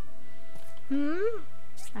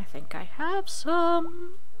 I think I have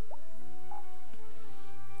some.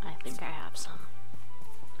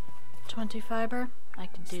 20 fiber? I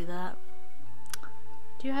can do that.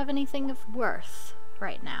 Do you have anything of worth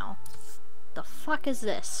right now? The fuck is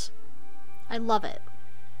this? I love it.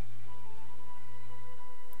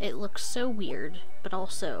 It looks so weird, but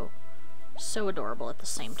also so adorable at the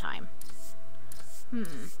same time.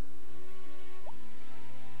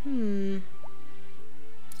 A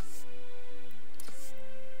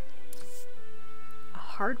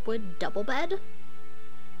hardwood double bed?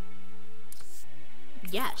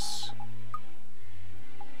 Yes.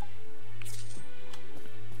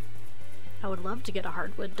 I would love to get a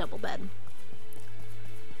hardwood double bed.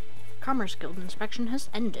 Commerce Guild inspection has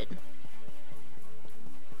ended.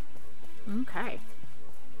 Okay.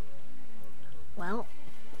 Well,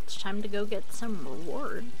 it's time to go get some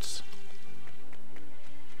rewards.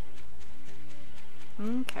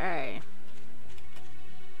 Okay.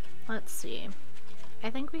 Let's see. I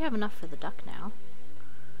think we have enough for the duck now.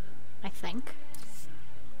 I think.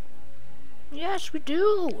 Yes, we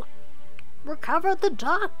do! Recover the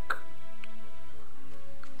duck!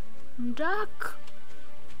 Duck!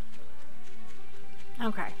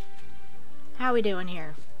 Okay. How we doing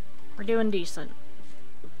here? We're doing decent.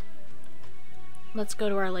 Let's go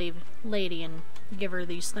to our lady and give her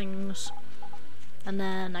these things. And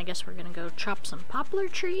then I guess we're gonna go chop some poplar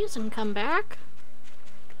trees and come back.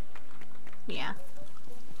 Yeah.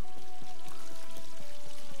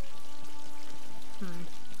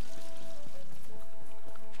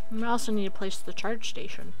 We also need to place the charge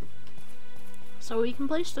station. So we can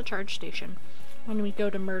place the charge station when we go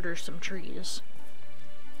to murder some trees.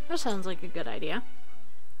 That sounds like a good idea.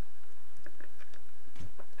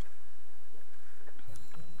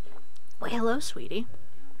 Well, hello, sweetie.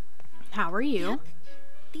 How are you? Yep.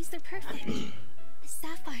 These are perfect. The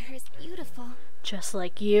sapphire is beautiful. Just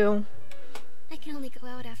like you. I can only go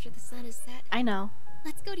out after the sun is set. I know.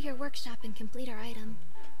 Let's go to your workshop and complete our item.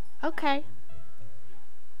 Okay.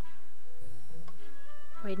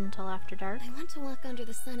 Wait until after dark? I want to walk under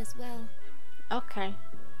the sun as well. Okay.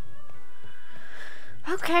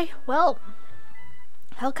 Okay, well,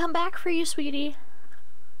 he'll come back for you, sweetie.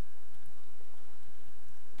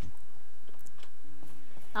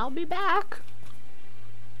 I'll be back.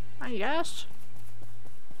 I guess.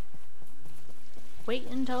 Wait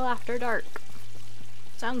until after dark.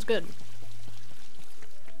 Sounds good.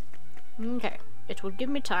 Okay, it will give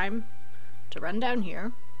me time to run down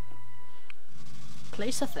here,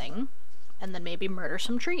 place a thing, and then maybe murder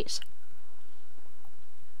some trees.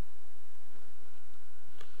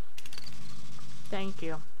 Thank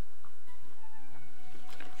you.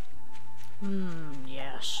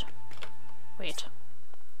 Yes. Wait.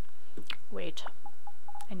 Wait.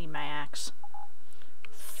 I need my axe.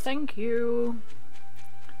 Thank you.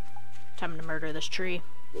 Time to murder this tree.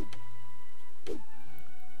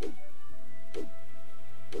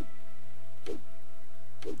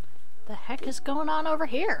 The heck is going on over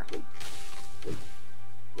here?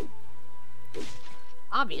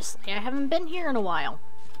 Obviously, I haven't been here in a while.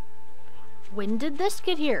 When did this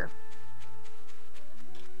get here?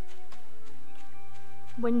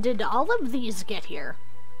 When did all of these get here?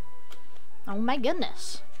 Oh my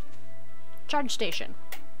goodness. Charge station.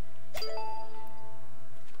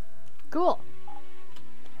 Cool.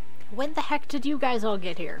 When the heck did you guys all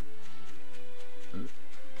get here?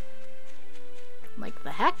 Like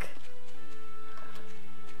the heck?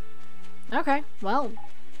 Okay, well,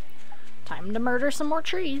 time to murder some more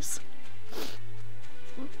trees.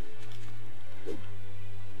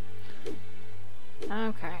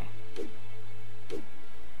 Okay. And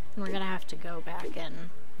we're gonna have to go back and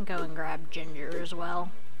go and grab Ginger as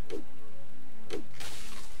well.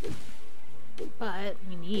 But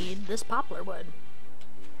we need this poplar wood.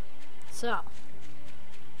 So.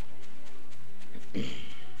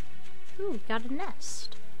 Ooh, got a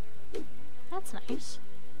nest. That's nice.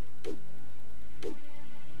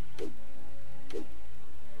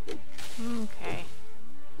 Okay.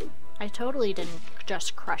 I totally didn't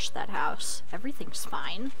just crush that house. Everything's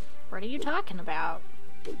fine. What are you talking about?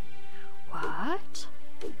 What?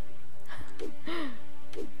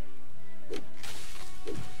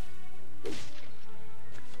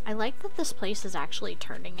 I like that this place is actually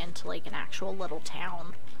turning into like an actual little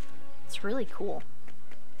town. It's really cool.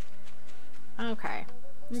 Okay.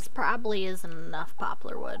 This probably isn't enough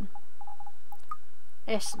poplar wood.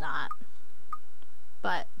 It's not.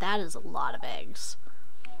 But that is a lot of eggs.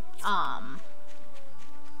 But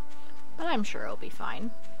I'm sure it'll be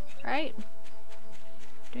fine. Right?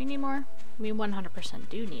 Do we need more? We 100%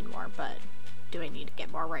 do need more, but do I need to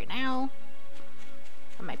get more right now?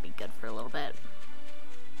 That might be good for a little bit.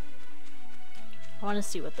 I want to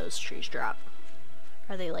see what those trees drop.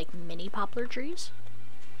 Are they like mini poplar trees?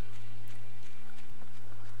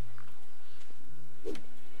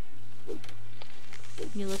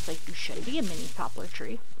 You look like you should be a mini poplar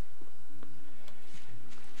tree.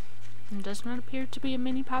 It does not appear to be a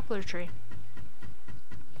mini poplar tree.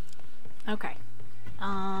 Okay.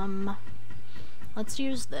 Let's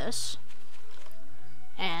use this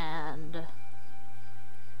and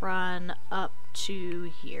run up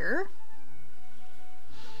to here.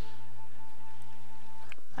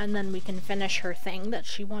 And then we can finish her thing that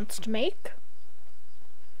she wants to make.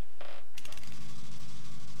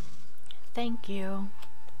 Thank you.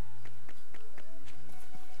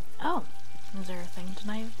 Oh, is there a thing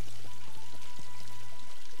tonight?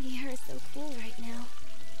 The air is so cool right now.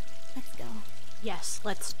 Let's go. Yes,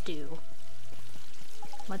 let's do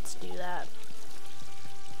that.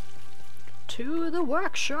 To the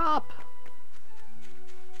workshop!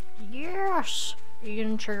 Yes! Are you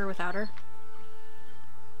gonna trigger without her?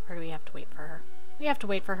 Or do we have to wait for her? We have to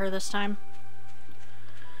wait for her this time.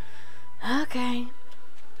 Okay.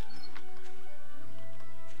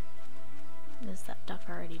 Is that duck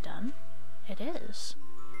already done? It is.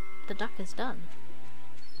 The duck is done.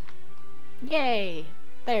 Yay!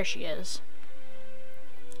 There she is.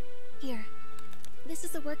 Here. This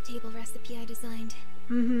is a work table recipe I designed.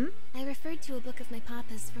 Mm-hmm. I referred to a book of my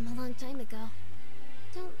papa's from a long time ago.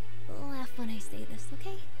 Don't laugh when I say this,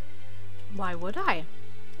 okay? Why would I?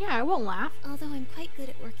 Yeah, I won't laugh. Although I'm quite good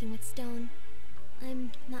at working with stone,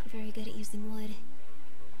 I'm not very good at using wood.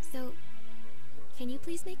 So, can you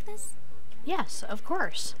please make this? Yes, of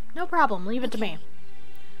course. No problem. Leave it to me.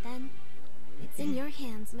 Then, it's in your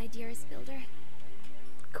hands, my dearest builder.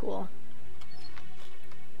 Cool.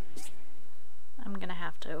 I'm gonna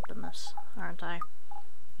have to open this, aren't I?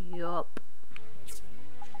 Yup.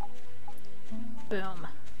 Boom.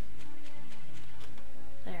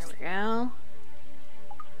 There we go.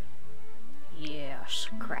 Yes,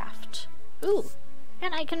 craft. Ooh,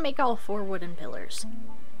 and I can make all 4 wooden pillars.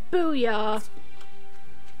 Booyah!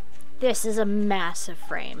 This is a massive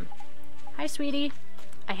frame. Hi, sweetie.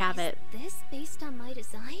 I have it. Is this based on my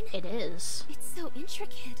design? It is. It's so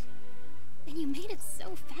intricate. And you made it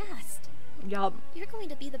so fast. Yup. You're going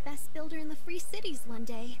to be the best builder in the Free Cities one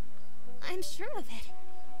day. I'm sure of it.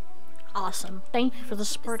 Awesome. Thank you for the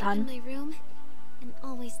support, Keep this up hun. in my room and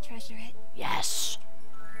always treasure it. Yes.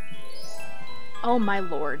 Oh my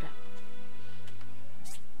lord.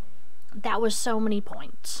 That was so many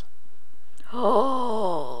points.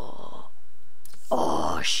 Oh.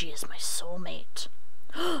 Oh, she is my soulmate.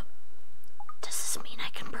 Does this mean I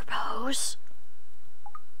can propose?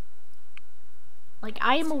 Like,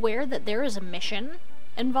 I am aware that there is a mission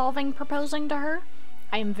involving proposing to her.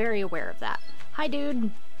 I am very aware of that. Hi,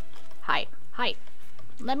 dude. Hi. Hi.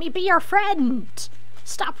 Let me be your friend.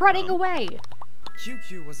 Stop running away.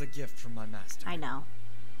 QQ was a gift from my master. I know.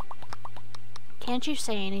 Can't you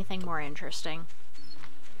say anything more interesting?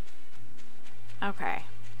 Okay.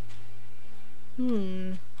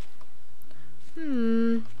 There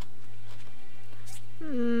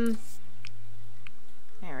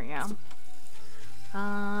we go.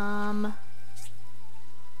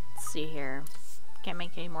 Let's see here. Can't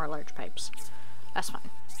make any more large pipes. That's fine.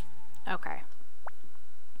 Okay.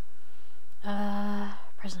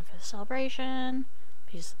 Present for the celebration.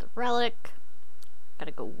 Piece of the relic.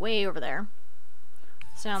 Gotta go way over there.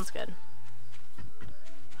 Sounds good.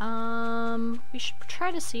 We should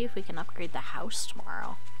try to see if we can upgrade the house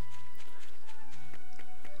tomorrow.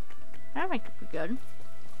 That might be good.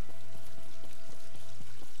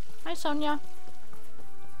 Hi, Sonia.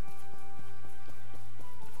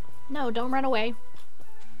 No, don't run away.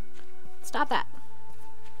 Stop that.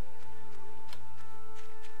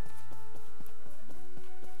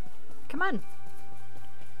 Come on.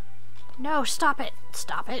 No, stop it.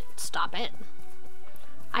 Stop it. Stop it.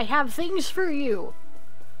 I have things for you.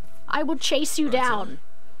 I will chase you down.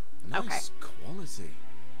 Nice quality.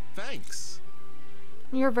 Thanks.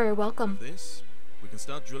 You're very welcome. This, we can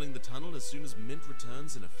start drilling the tunnel as soon as Mint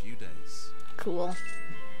returns in a few days. Cool.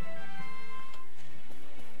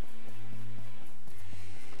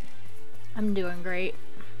 I'm doing great.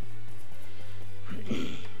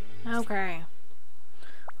 Okay.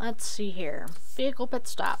 Let's see here. Vehicle pit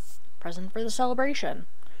stop. Present for the celebration.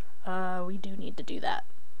 We do need to do that.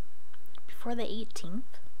 Before the 18th.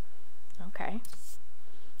 Okay.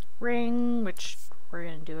 Ring, which we're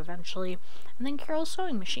gonna do eventually. And then Carol's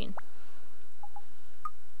sewing machine.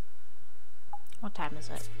 What time is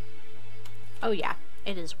it? Oh yeah.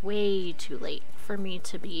 It is way too late for me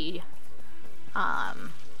to be,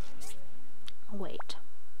 wait.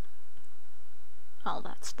 Oh,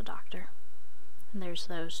 that's the doctor. And there's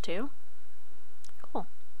those two. Cool.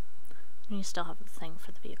 And you still have the thing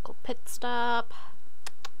for the vehicle pit stop.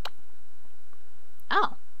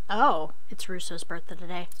 Oh. Oh, it's Russo's birthday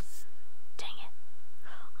today. Dang it.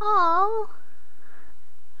 Oh,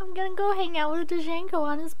 I'm gonna go hang out with Django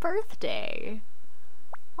on his birthday.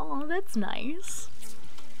 Oh, that's nice.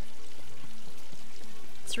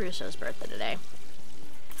 It's Russo's birthday today.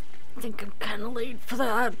 I think I'm kinda late for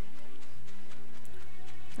that.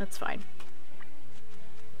 That's fine.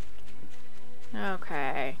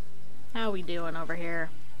 Okay. How we doing over here?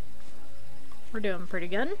 We're doing pretty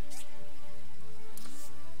good.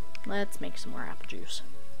 Let's make some more apple juice.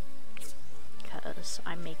 Because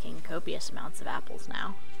I'm making copious amounts of apples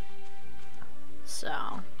now.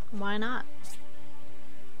 So, why not?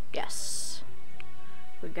 Yes.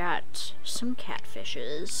 We got some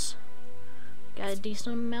catfishes. Got a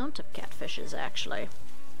decent amount of catfishes, actually.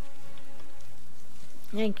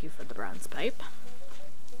 Thank you for the bronze pipe.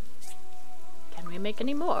 Can we make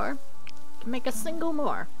any more? Can make a single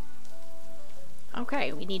more.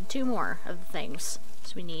 Okay, we need 2 more of the things.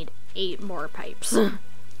 So we need 8 more pipes. Ooh,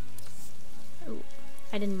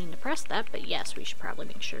 I didn't mean to press that, but yes, we should probably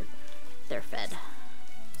make sure they're fed.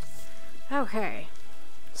 Okay,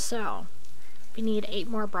 so we need 8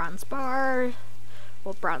 more bronze bars.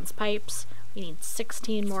 Well, bronze pipes. We need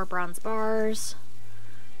 16 more bronze bars.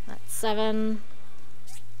 That's 7,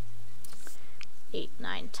 8,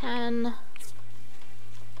 9, 10.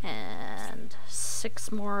 And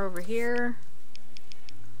 6 more over here.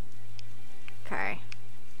 Okay.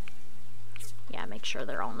 Yeah, make sure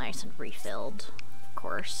they're all nice and refilled, of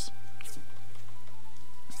course.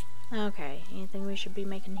 Okay, anything we should be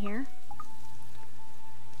making here?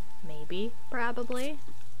 Maybe, probably.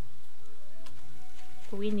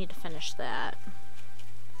 But we need to finish that.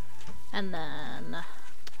 And then...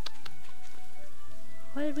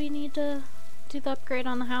 what did we need to do the upgrade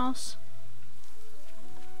on the house?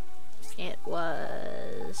 It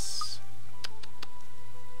was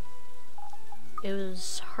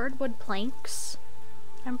hardwood planks,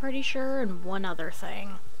 I'm pretty sure, and one other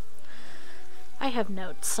thing. I have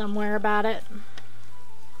notes somewhere about it.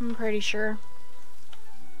 I'm pretty sure.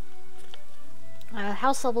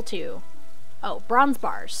 House level 2. Oh, bronze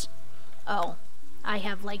bars. Oh, I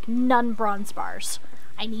have like none bronze bars.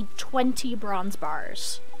 I need 20 bronze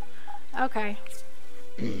bars. Okay.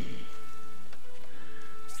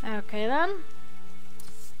 Okay then.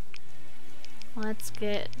 Let's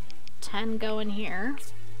get 10 going here.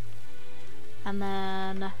 And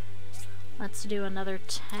then let's do another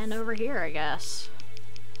 10 over here, I guess.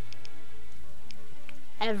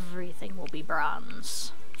 Everything will be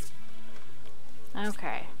bronze.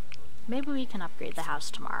 Okay. Maybe we can upgrade the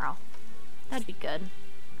house tomorrow. That'd be good.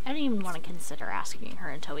 I don't even want to consider asking her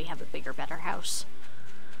until we have a bigger, better house.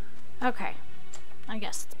 Okay. I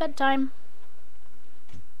guess it's bedtime.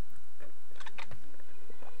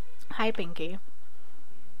 Hi, Pinky.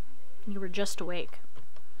 You were just awake.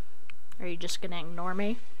 Are you just gonna ignore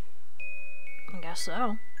me? I guess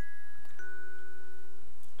so.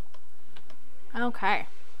 Okay.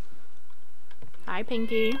 Hi,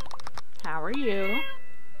 Pinky. How are you?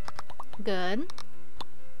 Good?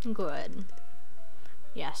 Good.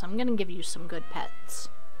 Yes, I'm gonna give you some good pets.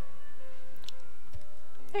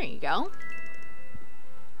 There you go.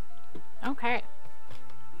 Okay.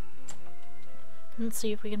 Let's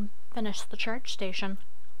see if we can finish the charge station.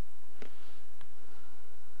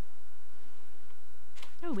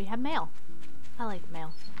 Oh, we have mail. I like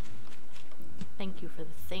mail. Thank you for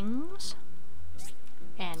the things.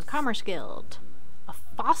 And Commerce Guild. A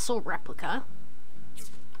fossil replica?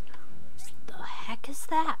 The heck is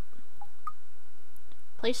that?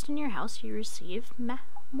 Placed in your house, you receive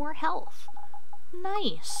more health.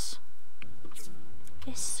 Nice.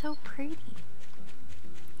 It's so pretty.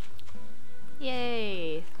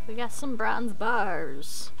 Yay! We got some bronze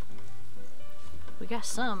bars. We got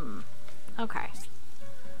some. Okay.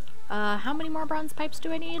 How many more bronze pipes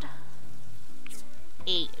do I need?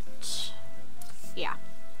 8. Yeah.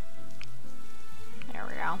 There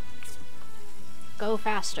we go. Go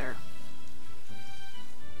faster.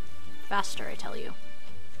 Faster, I tell you.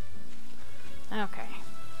 Okay.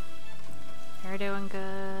 They're doing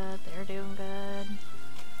good. They're doing good.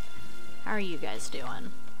 How are you guys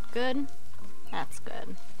doing? Good? That's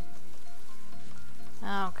good.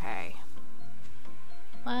 Okay.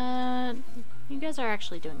 You guys are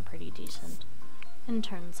actually doing pretty decent in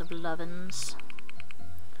terms of lovin's.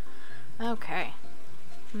 Okay.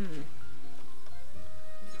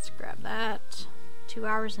 Let's grab that. 2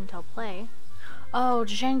 hours until play. Oh,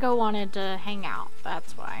 Django wanted to hang out.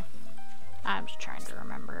 That's why. I'm just trying to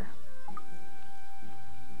remember.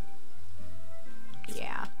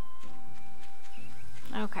 Yeah.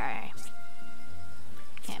 Okay.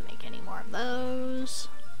 Can't make any more of those.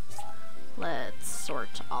 Let's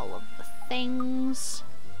sort all of the things.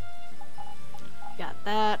 We got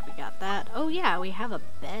that, we got that. Oh yeah, we have a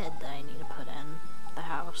bed that I need to put in the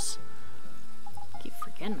house. Keep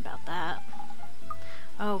forgetting about that.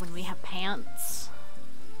 Oh, and we have pants.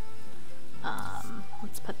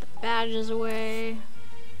 Let's put the badges away.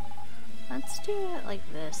 Let's do it like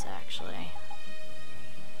this, actually.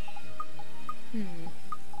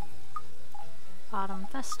 Autumn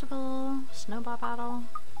Festival, Snowball Battle.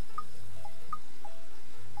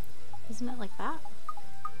 Isn't it like that?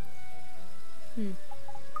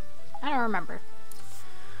 I don't remember.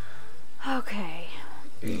 Okay.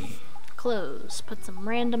 Clothes. Put some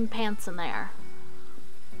random pants in there.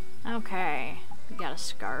 Okay. We got a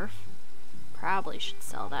scarf. Probably should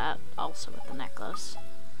sell that. Also with the necklace.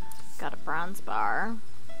 Got a bronze bar.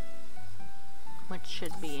 Which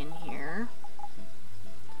should be in here.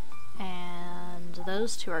 And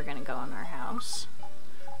those two are gonna go in our house.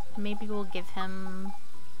 Maybe we'll give him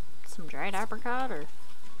some dried apricot or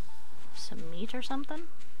some meat or something.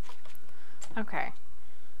 Okay.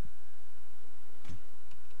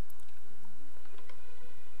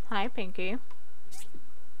 Hi, Pinky.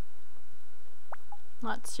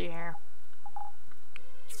 Let's see here.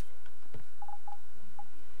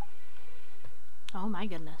 Oh my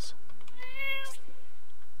goodness.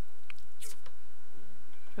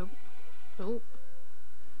 Oh. Oh.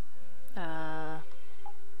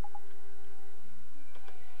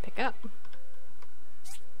 Pick up.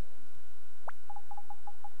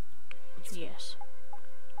 Yes.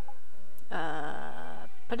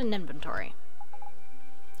 Put in inventory.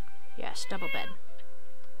 Yes, double bed.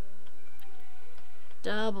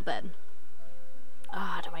 Double bed.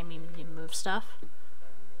 Ah, do I need to move stuff?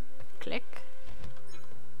 Click.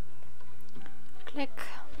 Click.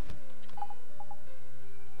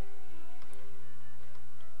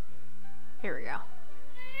 Here we go.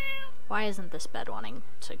 Why isn't this bed wanting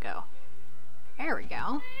to go? There we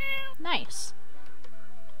go. Nice.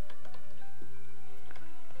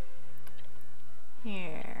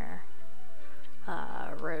 Here.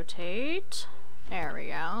 Rotate. There we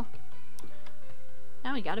go.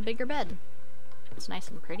 Now we got a bigger bed. It's nice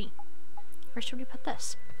and pretty. Where should we put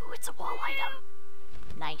this? Ooh, it's a wall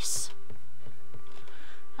item. Nice.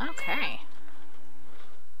 Okay.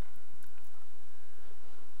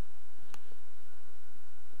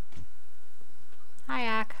 Hi,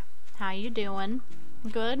 Ak. How you doing?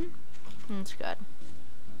 Good? It's good.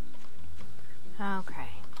 Okay.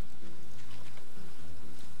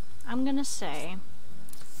 I'm gonna say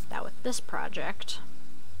that with this project,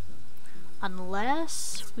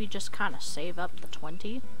 unless we just kind of save up the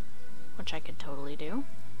 20, which I could totally do.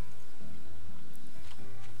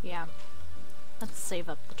 Yeah. Let's save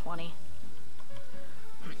up the 20.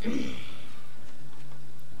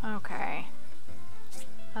 Okay.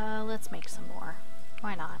 Let's make some more.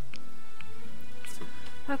 Why not?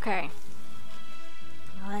 Okay.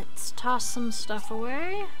 Let's toss some stuff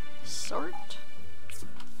away. Sort.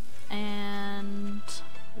 And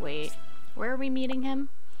wait. Where are we meeting him?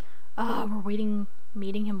 Oh, we're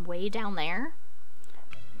meeting him way down there?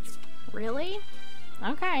 Really?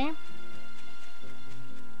 Okay.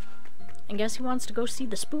 I guess he wants to go see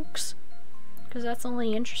the spooks. Because that's the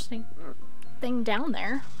only interesting thing down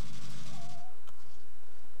there.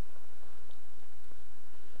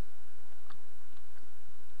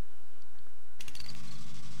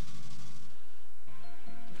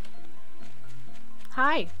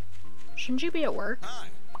 Hi. Shouldn't you be at work? Hi.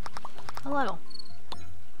 Hello.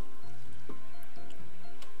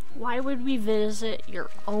 Why would we visit your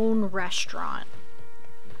own restaurant?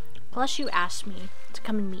 Plus you asked me to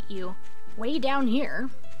come and meet you way down here.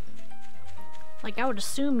 Like, I would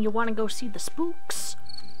assume you want to go see the spooks.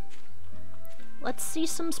 Let's see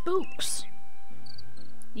some spooks.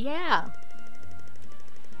 Yeah.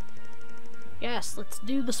 Yes, let's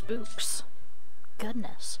do the spooks.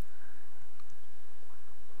 Goodness.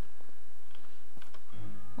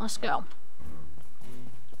 Let's go.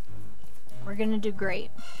 We're gonna do great.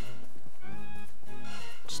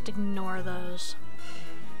 Just ignore those.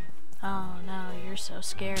 Oh no, you're so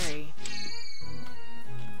scary.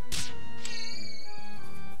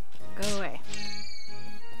 Go away.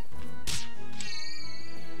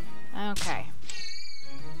 Okay.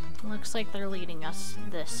 Looks like they're leading us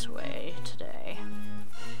this way today.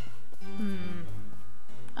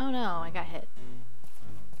 Oh no, I got hit.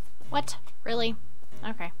 What? Really?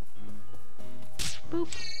 Okay. Boop.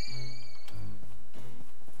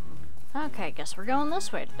 Okay, guess we're going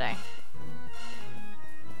this way today.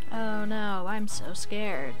 Oh no, I'm so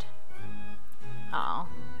scared. Aw.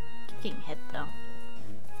 Keep getting hit though.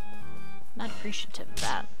 Not appreciative of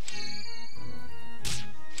that.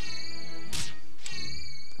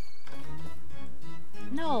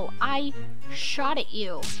 No, I shot at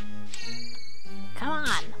you. Come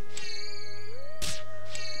on.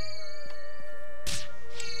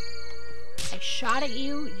 I shot at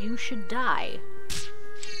you, you should die.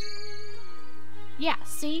 Yeah,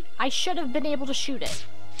 see? I should have been able to shoot it.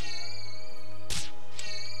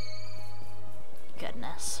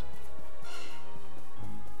 Goodness.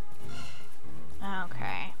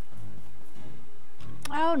 Okay.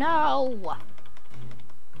 Oh no!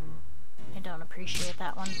 I don't appreciate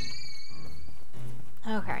that one.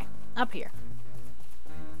 Okay, up here.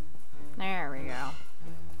 There we go.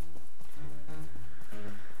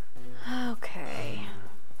 Okay.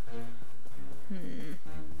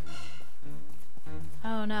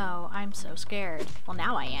 Oh no, I'm so scared. Well,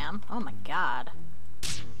 now I am. Oh my god.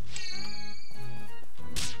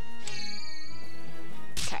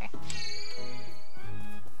 Okay.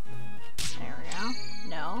 There we go.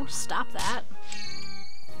 No, stop that.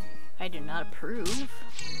 I do not approve.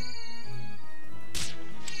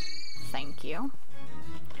 Thank you.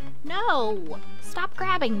 No! Stop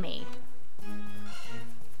grabbing me!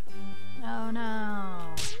 Oh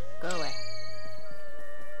no. Go away.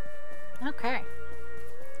 Okay.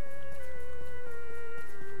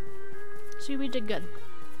 See, we did good.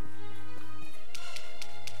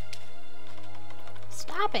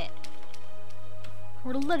 Stop it!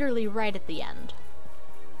 We're literally right at the end.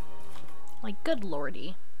 Like, good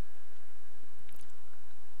lordy.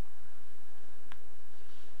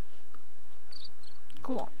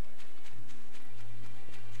 Cool.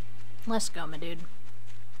 Let's go, my dude.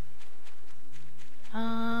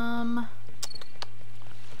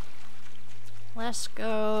 Let's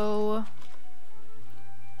go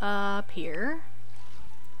up here.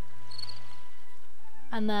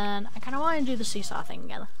 And then I kind of want to do the seesaw thing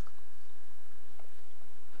again.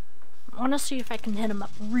 I want to see if I can hit him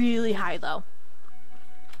up really high, though.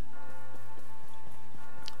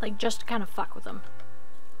 Like, just to kind of fuck with him.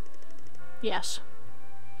 Yes.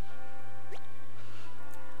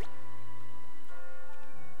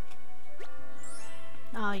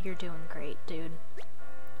 Oh, you're doing great, dude.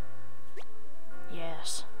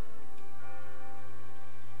 Yes.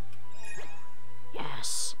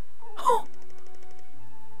 Yes.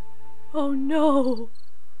 Oh no!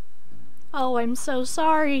 Oh, I'm so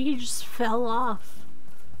sorry, he just fell off.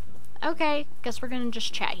 Okay, guess we're gonna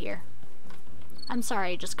just chat here. I'm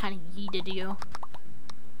sorry, I just kind of yeeted you.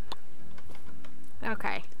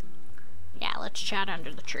 Okay. Yeah, let's chat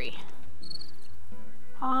under the tree.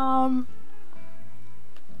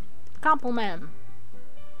 Compliment.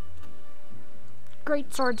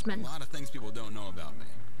 Great swordsman. A lot of things people don't know about me.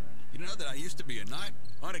 You know that I used to be a knight?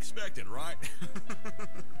 Unexpected, right?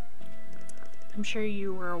 I'm sure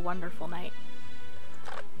you were a wonderful knight.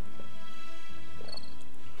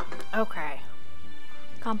 Okay.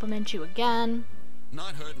 Compliment you again.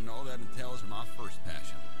 Knighthood and all that entails are my first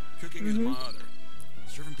passion. Cooking is my other.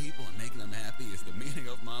 Serving people and making them happy is the meaning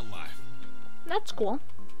of my life. That's cool.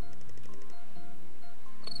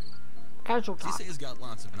 Casual talk. CC's got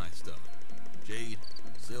lots of nice stuff. Jade,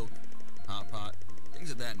 silk, hot pot,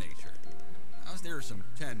 things of that nature. I was there some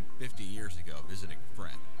 10, 50 years ago visiting a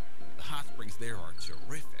friend. The hot springs there are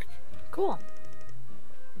terrific. Cool.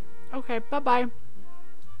 Okay, bye-bye.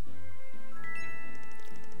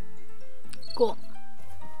 Cool.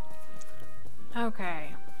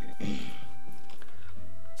 Okay.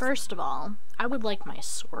 First of all, I would like my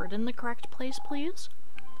sword in the correct place, please.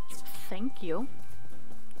 Thank you.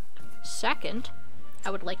 Second, I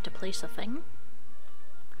would like to place a thing.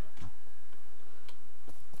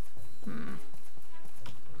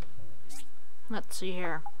 Let's see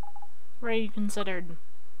here. What are you considered?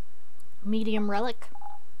 Medium relic?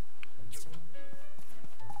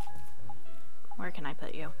 Where can I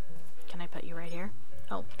put you? Can I put you right here?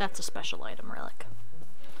 Oh, that's a special item relic.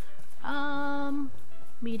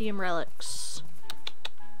 Medium relics.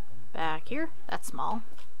 Back here. That's small.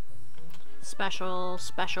 Special,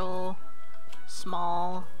 special,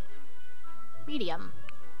 small, medium.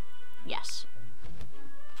 Yes.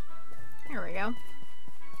 Here we go.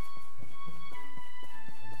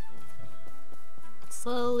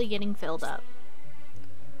 Slowly getting filled up.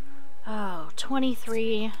 Oh,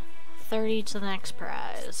 23, 30 to the next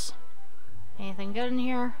prize. Anything good in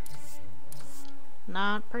here?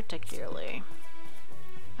 Not particularly.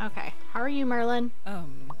 Okay, how are you, Merlin?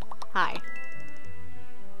 Hi.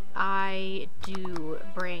 I do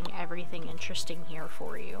bring everything interesting here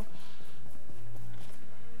for you.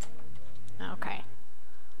 Okay.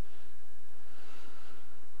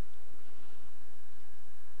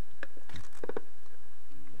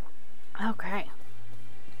 Okay.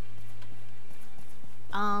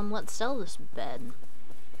 Let's sell this bed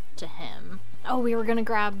to him. Oh, we were gonna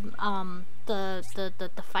grab,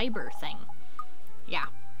 the fiber thing. Yeah.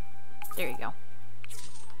 There you go.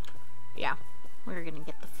 Yeah. We're gonna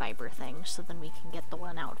get the fiber thing so then we can get the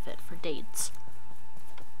one outfit for dates.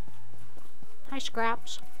 Hi,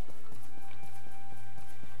 Scraps.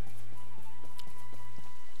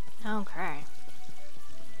 Okay.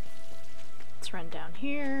 Let's run down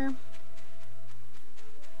here.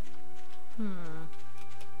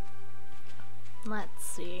 Let's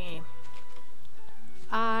see.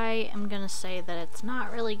 I am gonna say that it's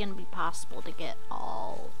not really gonna be possible to get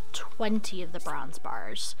all 20 of the bronze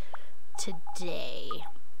bars today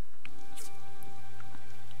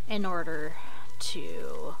in order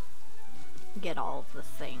to get all of the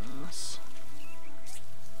things.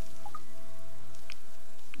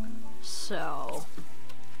 So,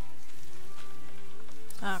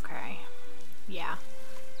 okay, yeah.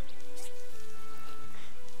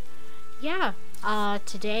 Yeah,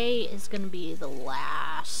 today is gonna be the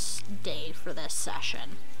last day for this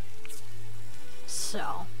session.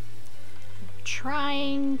 So, I'm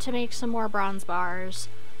trying to make some more bronze bars,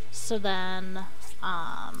 so then,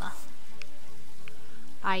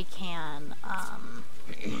 I can,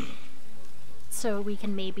 so we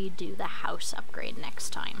can maybe do the house upgrade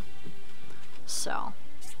next time. So,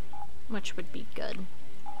 which would be good.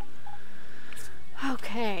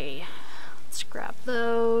 Okay, let's grab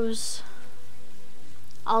those.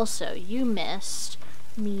 Also, you missed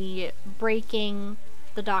me breaking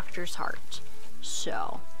the doctor's heart.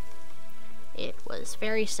 So, it was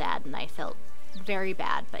very sad and I felt very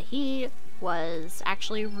bad, but he was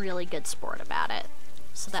actually a really good sport about it.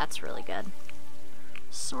 So that's really good.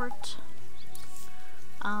 Sort.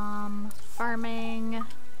 Farming.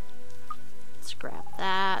 Let's grab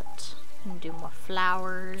that and do more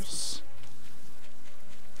flowers.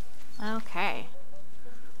 Okay.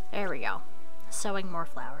 There we go. Sowing more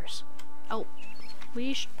flowers. Oh,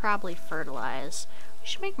 we should probably fertilize. We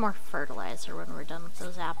should make more fertilizer when we're done with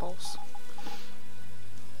those apples.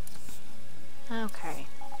 Okay.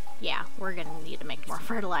 Yeah, we're gonna need to make more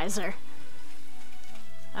fertilizer.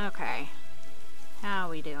 Okay. How are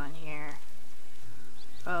we doing here?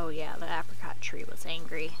 Oh yeah, the apricot tree was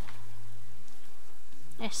angry.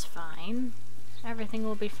 It's fine. Everything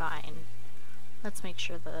will be fine. Let's make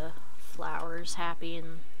sure the flower's happy,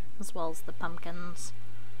 and as well as the pumpkins.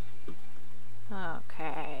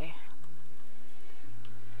 Okay.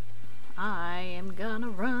 I am gonna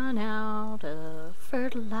run out of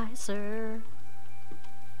fertilizer.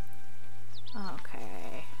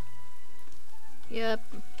 Okay. Yep,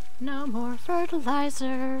 no more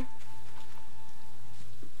fertilizer.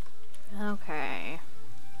 Okay.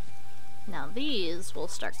 Now these will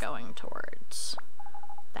start going towards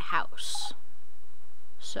the house.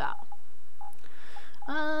 So,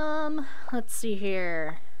 let's see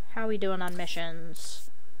here. How are we doing on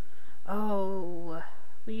missions? Oh,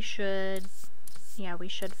 we should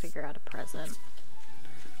figure out a present.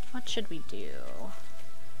 What should we do?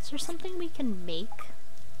 Is there something we can make?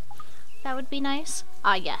 That would be nice.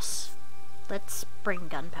 Ah, yes. Let's bring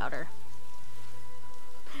gunpowder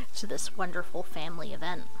to this wonderful family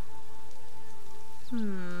event.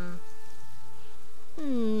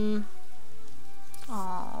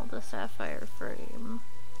 Oh, the sapphire frame.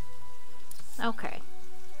 Okay.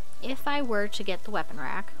 If I were to get the weapon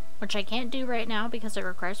rack, which I can't do right now because it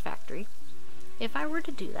requires factory, if I were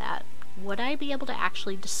to do that, would I be able to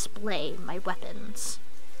actually display my weapons?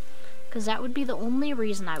 Because that would be the only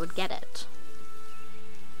reason I would get it.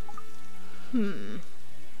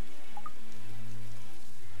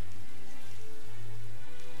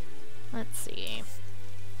 Let's see.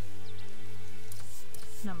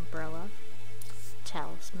 An umbrella.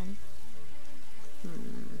 Talisman.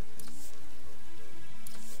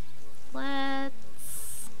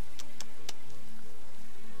 Let's...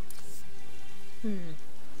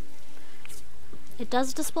 It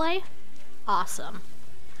does display? Awesome.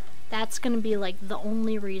 That's gonna be like the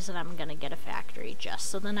only reason I'm gonna get a factory, just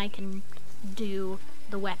so then I can do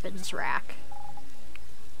the weapons rack.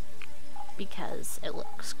 Because it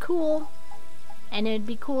looks cool, and it'd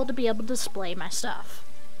be cool to be able to display my stuff.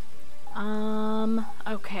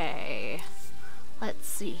 Okay. Let's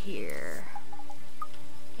see here.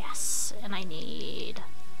 Yes, and I need...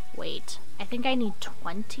 Wait, I think I need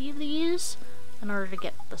 20 of these in order to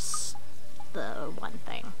get this, the one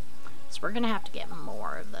thing. So we're gonna have to get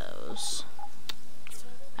more of those.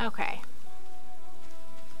 Okay.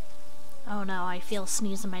 Oh no, I feel a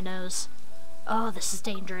sneeze in my nose. Oh, this is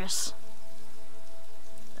dangerous.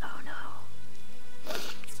 Oh no.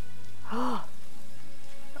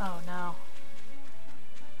 Oh no.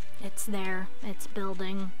 It's there. It's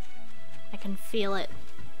building. I can feel it.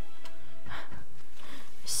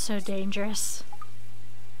 It's so dangerous.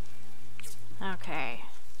 Okay.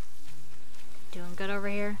 Doing good over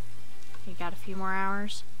here? You got a few more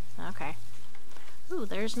hours? Okay. Ooh,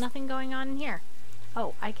 there's nothing going on in here.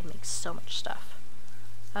 Oh, I can make so much stuff.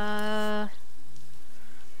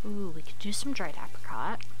 Ooh, we could do some dried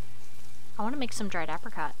apricot. I want to make some dried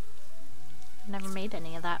apricot. I've never made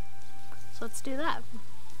any of that. So let's do that.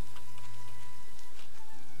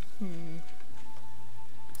 Can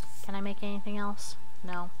I make anything else?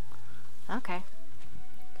 No. Okay.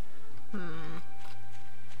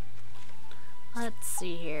 Let's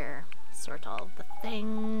see here. Sort all of the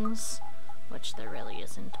things, which there really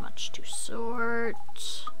isn't much to sort.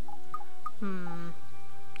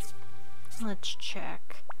 Let's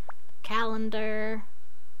check. Calendar.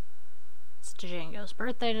 It's Django's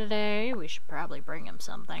birthday today. We should probably bring him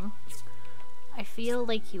something. I feel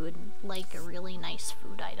like he would like a really nice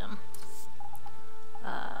food item.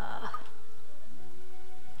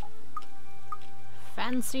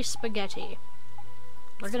 Fancy spaghetti.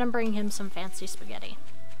 We're gonna bring him some fancy spaghetti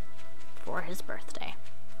for his birthday.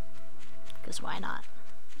 'Cause why not?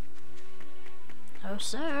 Oh,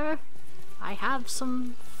 sir, I have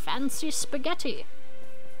some fancy spaghetti.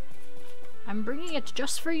 I'm bringing it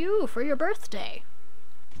just for you, for your birthday.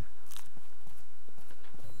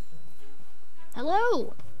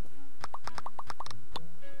 Hello!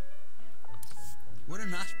 What a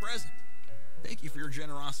nice present. Thank you for your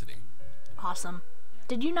generosity. Awesome.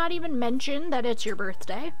 Did you not even mention that it's your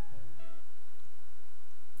birthday?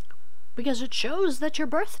 Because it shows that your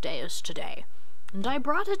birthday is today, and I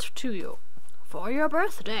brought it to you for your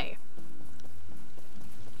birthday.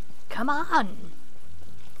 Come on!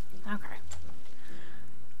 Okay.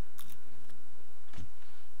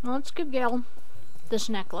 Well, let's give Gail this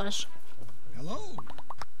necklace Hello.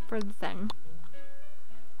 for the thing.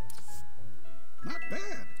 Not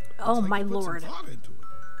bad. Oh, Looks like my you put some lord. thought into it.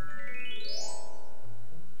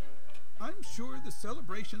 I'm sure the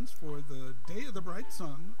celebrations for the Day of the Bright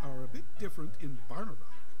Sun are a bit different in Barnarock.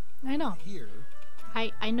 I know. Here,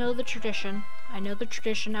 I know the tradition. I know the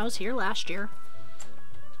tradition. I was here last year.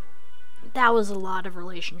 That was a lot of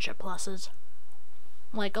relationship pluses.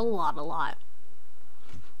 Like, a lot.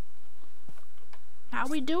 How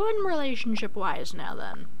we doing relationship-wise now,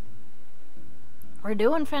 then? We're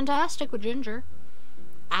doing fantastic with Ginger.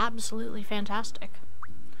 Absolutely fantastic.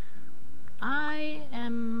 I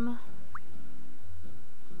am...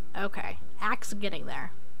 Okay, Axe getting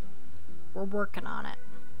there. We're working on it.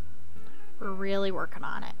 We're really working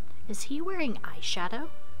on it. Is he wearing eyeshadow?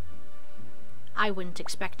 I wouldn't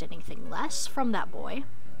expect anything less from that boy.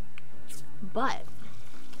 But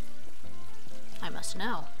I must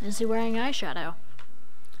know. Is he wearing eyeshadow?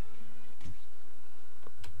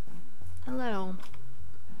 Hello.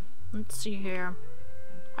 Let's see here.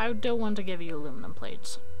 I do want to give you aluminum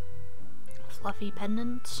plates. Fluffy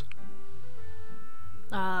pendants.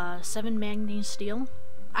 7 manganese steel.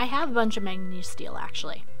 I have a bunch of manganese steel,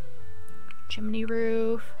 actually. Chimney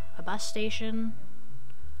roof, a bus station.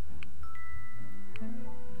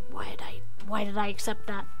 Why did I accept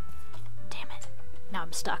that? Damn it. Now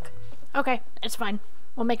I'm stuck. Okay, it's fine.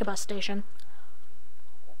 We'll make a bus station.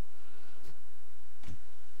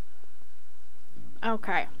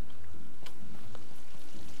 Okay.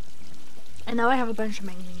 And now I have a bunch of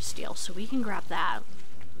manganese steel, so we can grab that.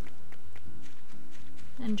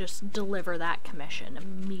 And just deliver that commission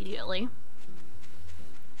immediately.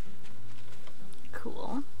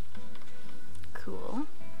 Cool. Cool.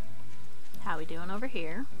 How we doing over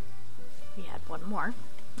here? We had one more.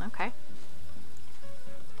 Okay.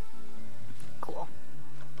 Cool.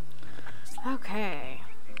 Okay.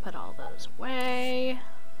 Put all those away.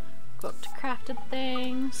 Go up to crafted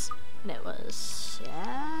things. And it was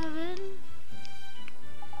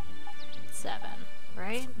 7,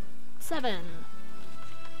 right? 7.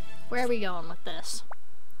 Where are we going with this?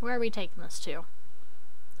 Where are we taking this to?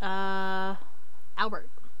 Albert.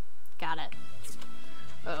 Got it.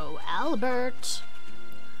 Oh, Albert.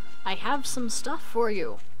 I have some stuff for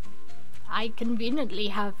you. I conveniently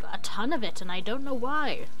have a ton of it, and I don't know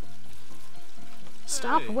why.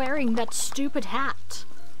 Stop wearing that stupid hat.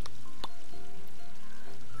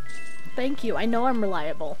 Thank you. I know I'm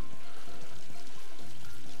reliable.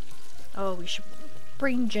 Oh, we should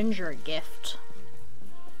bring Ginger a gift.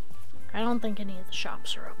 I don't think any of the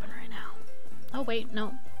shops are open right now. Oh, wait.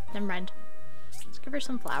 No. Never mind. Let's give her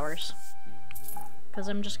some flowers. Because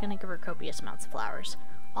I'm just going to give her copious amounts of flowers.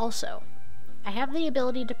 Also, I have the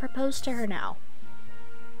ability to propose to her now.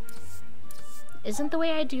 Isn't the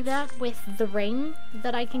way I do that with the ring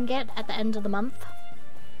that I can get at the end of the month?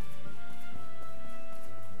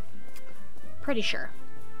 Pretty sure.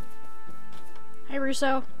 Hi,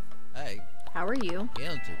 Russo. Hey. How are you?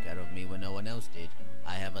 Gale took care of me when no one else did.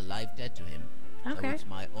 I have a life debt to him. Okay. So it's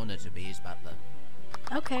my honor to be his butler.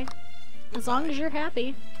 Okay. As long as you're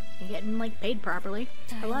happy. You're getting, like, paid properly.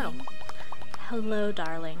 Hello. Darling. Hello,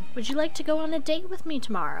 darling. Would you like to go on a date with me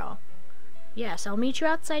tomorrow? Yes, I'll meet you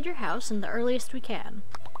outside your house in the earliest we can.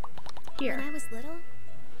 Here. When I was little,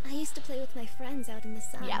 I used to play with my friends out in the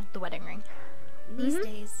sun. Yeah, the wedding ring. These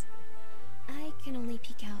days, I can only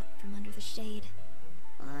peek out from under the shade,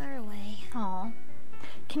 far away. Aw.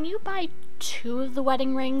 Can you buy 2 of the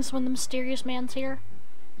wedding rings when the mysterious man's here?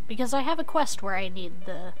 Because I have a quest where I need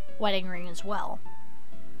the wedding ring as well.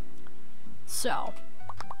 So,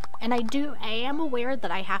 and I am aware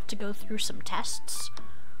that I have to go through some tests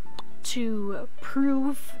to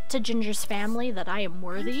prove to Ginger's family that I am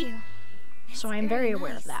worthy. Thank you. So That's I'm very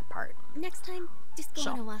aware nice. of that part. Next time, just go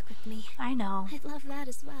So. on a walk with me. I know. I'd love that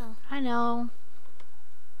as well. I know.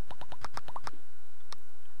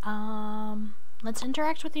 Let's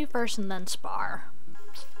interact with you first and then spar.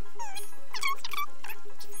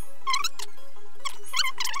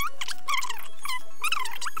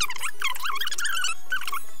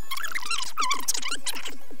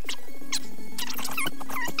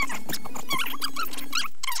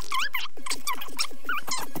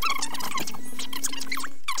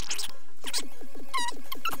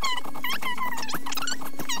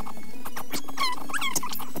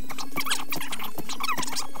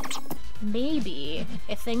 Maybe,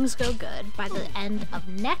 if things go good, by the end of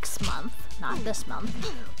next month, not this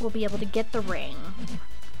month, we'll be able to get the ring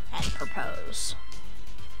and propose.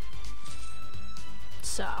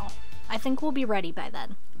 So, I think we'll be ready by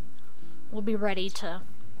then. We'll be ready to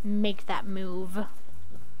make that move.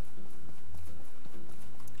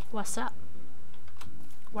 What's up?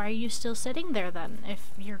 Why are you still sitting there then,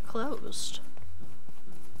 if you're closed?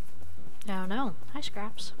 Oh no. Hi,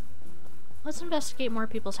 Scraps. Let's investigate more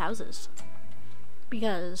people's houses.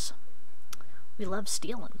 Because we love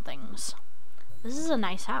stealing things. This is a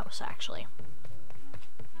nice house, actually.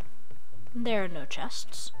 There are no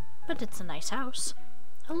chests, but it's a nice house.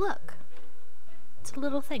 Oh, look. It's a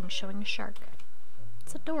little thing showing a shark.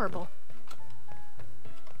 It's adorable.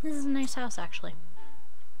 This is a nice house, actually.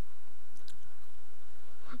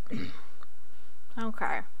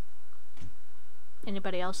 Okay.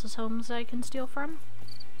 Anybody else's homes I can steal from?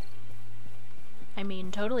 I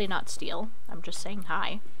mean, totally not steal. I'm just saying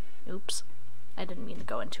hi. Oops. I didn't mean to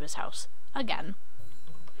go into his house. Again.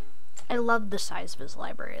 I love the size of his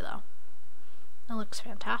library, though. It looks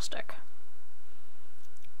fantastic.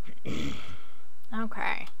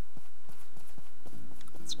 Okay.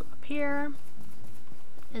 Let's go up here.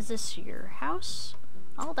 Is this your house?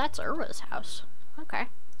 Oh, that's Irwa's house. Okay.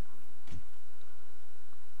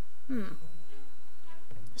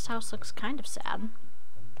 This house looks kind of sad.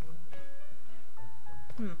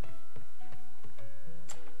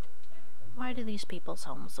 Why do these people's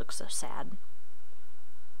homes look so sad?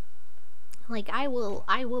 Like, I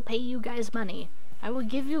will pay you guys money. I will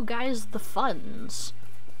give you guys the funds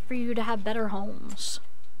for you to have better homes.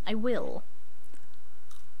 I will.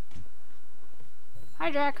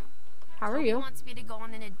 Hi, Jack. How are He you? wants me to go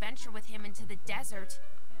on an adventure with him into the desert.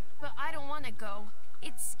 But I don't want to go.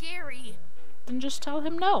 It's scary. Then just tell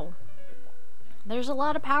him no. There's a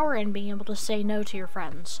lot of power in being able to say no to your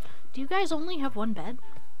friends. Do you guys only have 1 bed?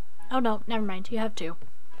 Oh no, never mind. You have 2.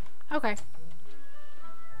 Okay.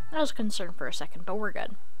 I was concerned for a second, but we're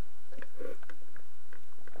good.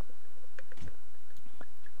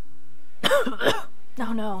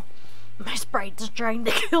 Oh no. My sprite's trying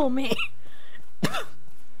to kill me.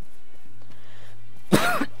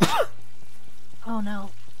 Oh no.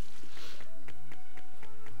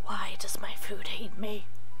 Why does my food hate me?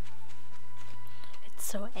 It's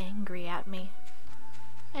so angry at me.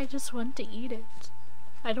 I just want to eat it.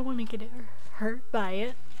 I don't want to get hurt by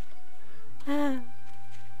it.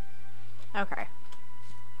 Okay.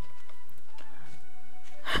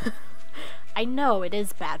 I know it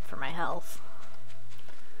is bad for my health.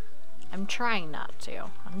 I'm trying not to.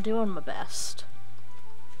 I'm doing my best.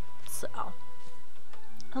 So.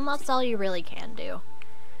 And that's all you really can do.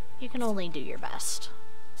 You can only do your best.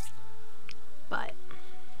 But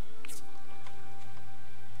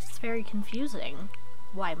it's very confusing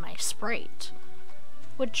why my sprite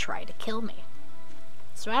would try to kill me.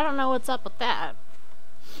 So I don't know what's up with that.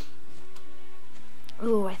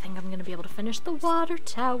 Ooh, I think I'm gonna be able to finish the water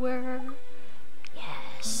tower.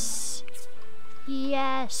 Yes.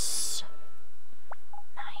 Yes.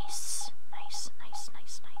 Nice. Nice, nice,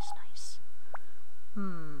 nice, nice, nice.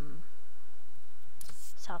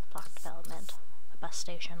 South Block Development. A bus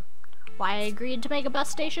station. Why I agreed to make a bus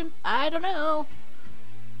station? I don't know.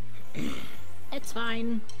 It's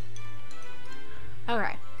fine.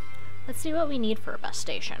 Alright. Let's see what we need for a bus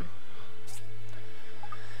station.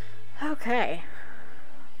 Okay.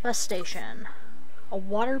 Bus station. A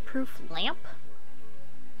waterproof lamp?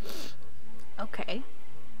 Okay.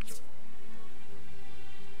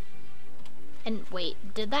 And wait,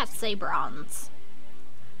 did that say bronze?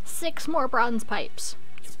 6 more bronze pipes.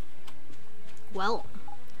 Well,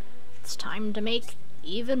 it's time to make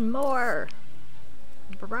even more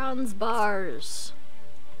bronze bars.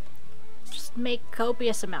 Just make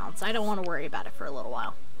copious amounts. I don't want to worry about it for a little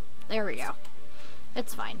while. There we go.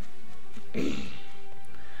 It's fine.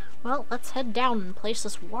 Well, let's head down and place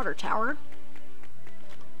this water tower.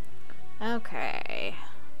 Okay.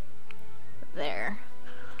 There.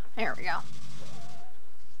 There we go.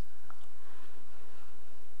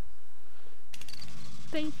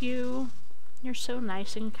 Thank you. You're so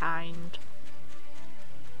nice and kind.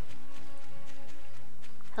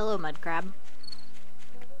 Hello, mud crab.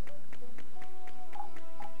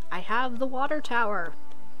 I have the water tower.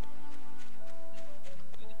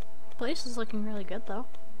 The place is looking really good, though.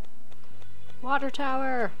 Water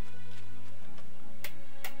tower.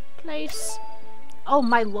 Place. Oh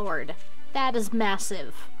my lord. That is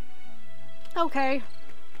massive. Okay.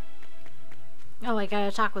 Oh, I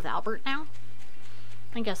gotta talk with Albert now?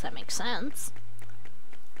 I guess that makes sense.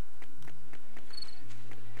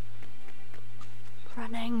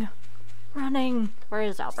 Running. Running. Where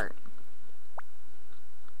is Albert?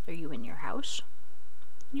 Are you in your house?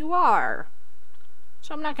 You are.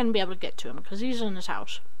 So I'm not going to be able to get to him because he's in his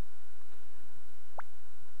house.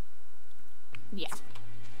 Yeah.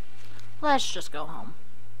 Let's just go home.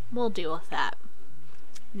 We'll deal with that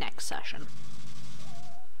next session.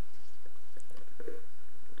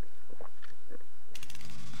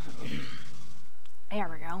 There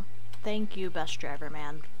we go. Thank you, bus driver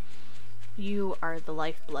man. You are the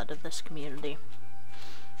lifeblood of this community.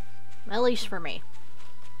 At least for me.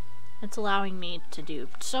 It's allowing me to do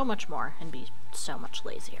so much more and be so much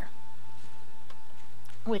lazier.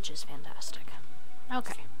 Which is fantastic.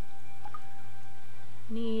 Okay.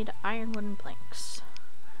 Need iron wooden planks.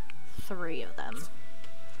 3 of them.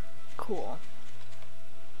 Cool.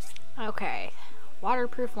 Okay.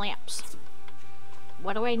 Waterproof lamps.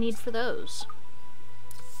 What do I need for those?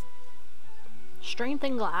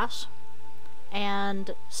 Strengthened glass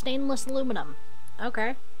and stainless aluminum.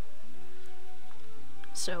 Okay.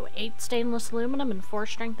 So 8 stainless aluminum and 4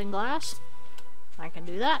 strengthened glass. I can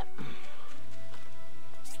do that.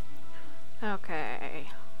 Okay.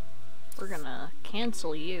 We're gonna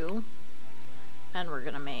cancel you. And we're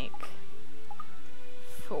gonna make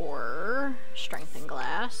 4 strengthened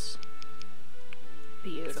glass.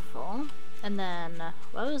 Beautiful. And then,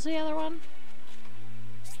 what was the other one?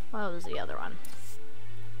 What was the other one?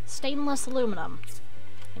 Stainless aluminum.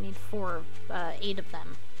 I need 8 of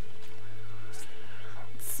them.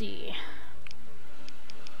 Let's see.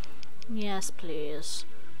 Yes, please.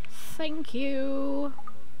 Thank you.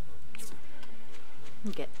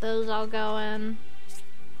 Get those all going.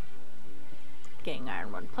 Getting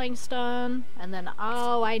ironwood planks done. And then,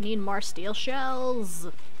 oh, I need more steel shells.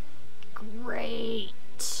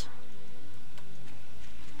 Great.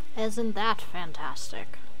 Isn't that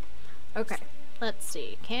fantastic? Okay, let's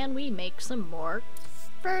see. Can we make some more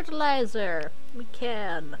fertilizer? We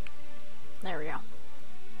can. There we go.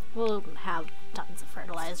 We'll have tons of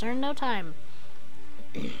fertilizer in no time.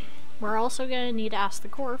 We're also gonna need to ask the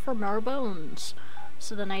core for more bones,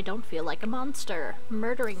 so then I don't feel like a monster,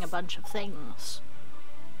 murdering a bunch of things.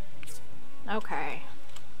 Okay.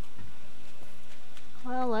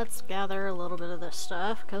 Well, let's gather a little bit of this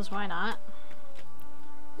stuff, because why not?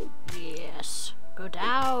 Yes. Go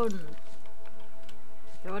down!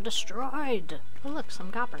 You're destroyed! Oh look,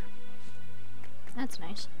 some copper. That's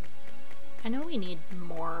nice. I know we need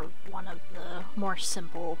more, one of the more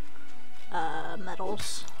simple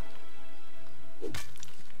metals.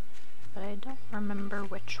 But I don't remember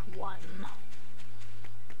which one.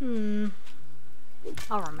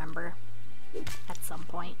 I'll remember at some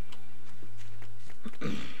point.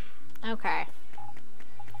 Okay.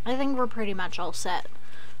 I think we're pretty much all set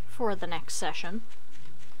for the next session.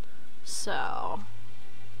 So,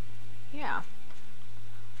 yeah.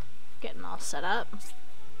 Getting all set up.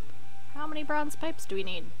 How many bronze pipes do we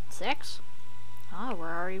need? 6? Oh,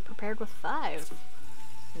 we're already prepared with 5.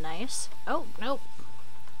 Nice. Oh, nope.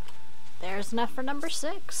 There's enough for number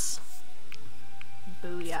 6.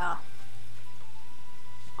 Booyah.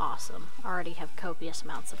 Awesome. Already have copious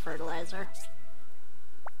amounts of fertilizer.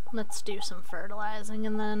 Let's do some fertilizing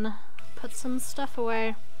and then put some stuff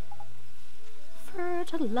away.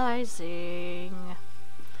 Fertilizing.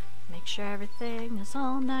 Make sure everything is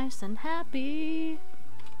all nice and happy.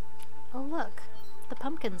 Oh look, the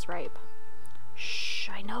pumpkin's ripe. Shh,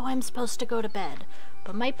 I know I'm supposed to go to bed,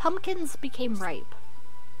 but my pumpkins became ripe.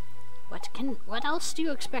 What else do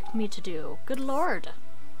you expect me to do? Good lord.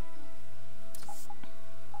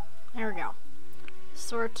 There we go.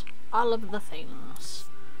 Sort all of the things.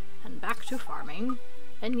 And back to farming.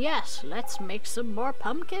 And yes, let's make some more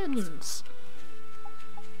pumpkins.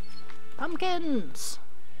 Pumpkins!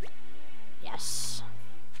 Yes.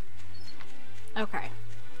 Okay.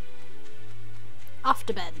 Off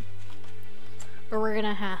to bed. But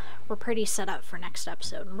we're pretty set up for next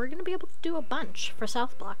episode, and we're gonna be able to do a bunch for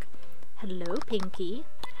South Block. Hello, Pinky.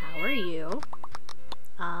 How are you?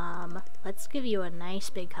 Let's give you a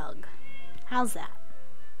nice big hug. How's that?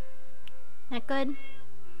 That good?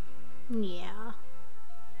 Yeah.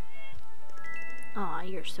 Aw,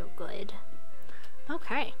 you're so good.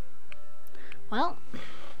 Okay. Well,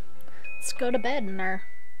 let's go to bed in our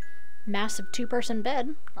massive 2-person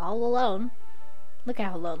bed, all alone. Look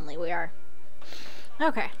at how lonely we are.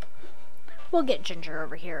 Okay. We'll get Ginger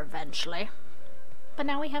over here eventually. But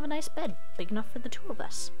now we have a nice bed, big enough for the two of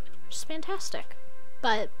us, which is fantastic.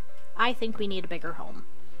 But I think we need a bigger home,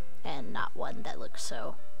 and not one that looks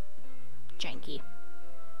so janky,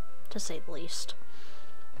 to say the least.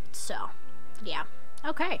 So, yeah.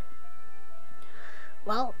 Okay.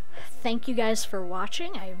 Well, thank you guys for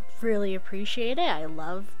watching. I really appreciate it. I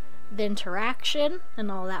love the interaction and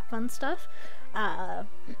all that fun stuff. All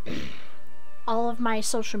of my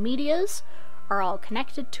social medias are all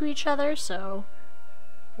connected to each other, so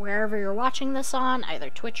wherever you're watching this on, either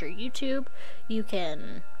Twitch or YouTube, you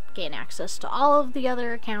can gain access to all of the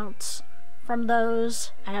other accounts from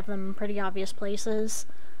those. I have them in pretty obvious places.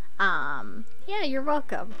 Yeah, you're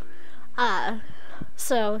welcome.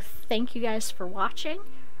 So thank you guys for watching.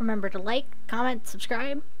 Remember to like, comment,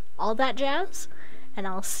 subscribe, all that jazz, and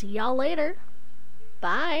I'll see y'all later.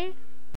 Bye!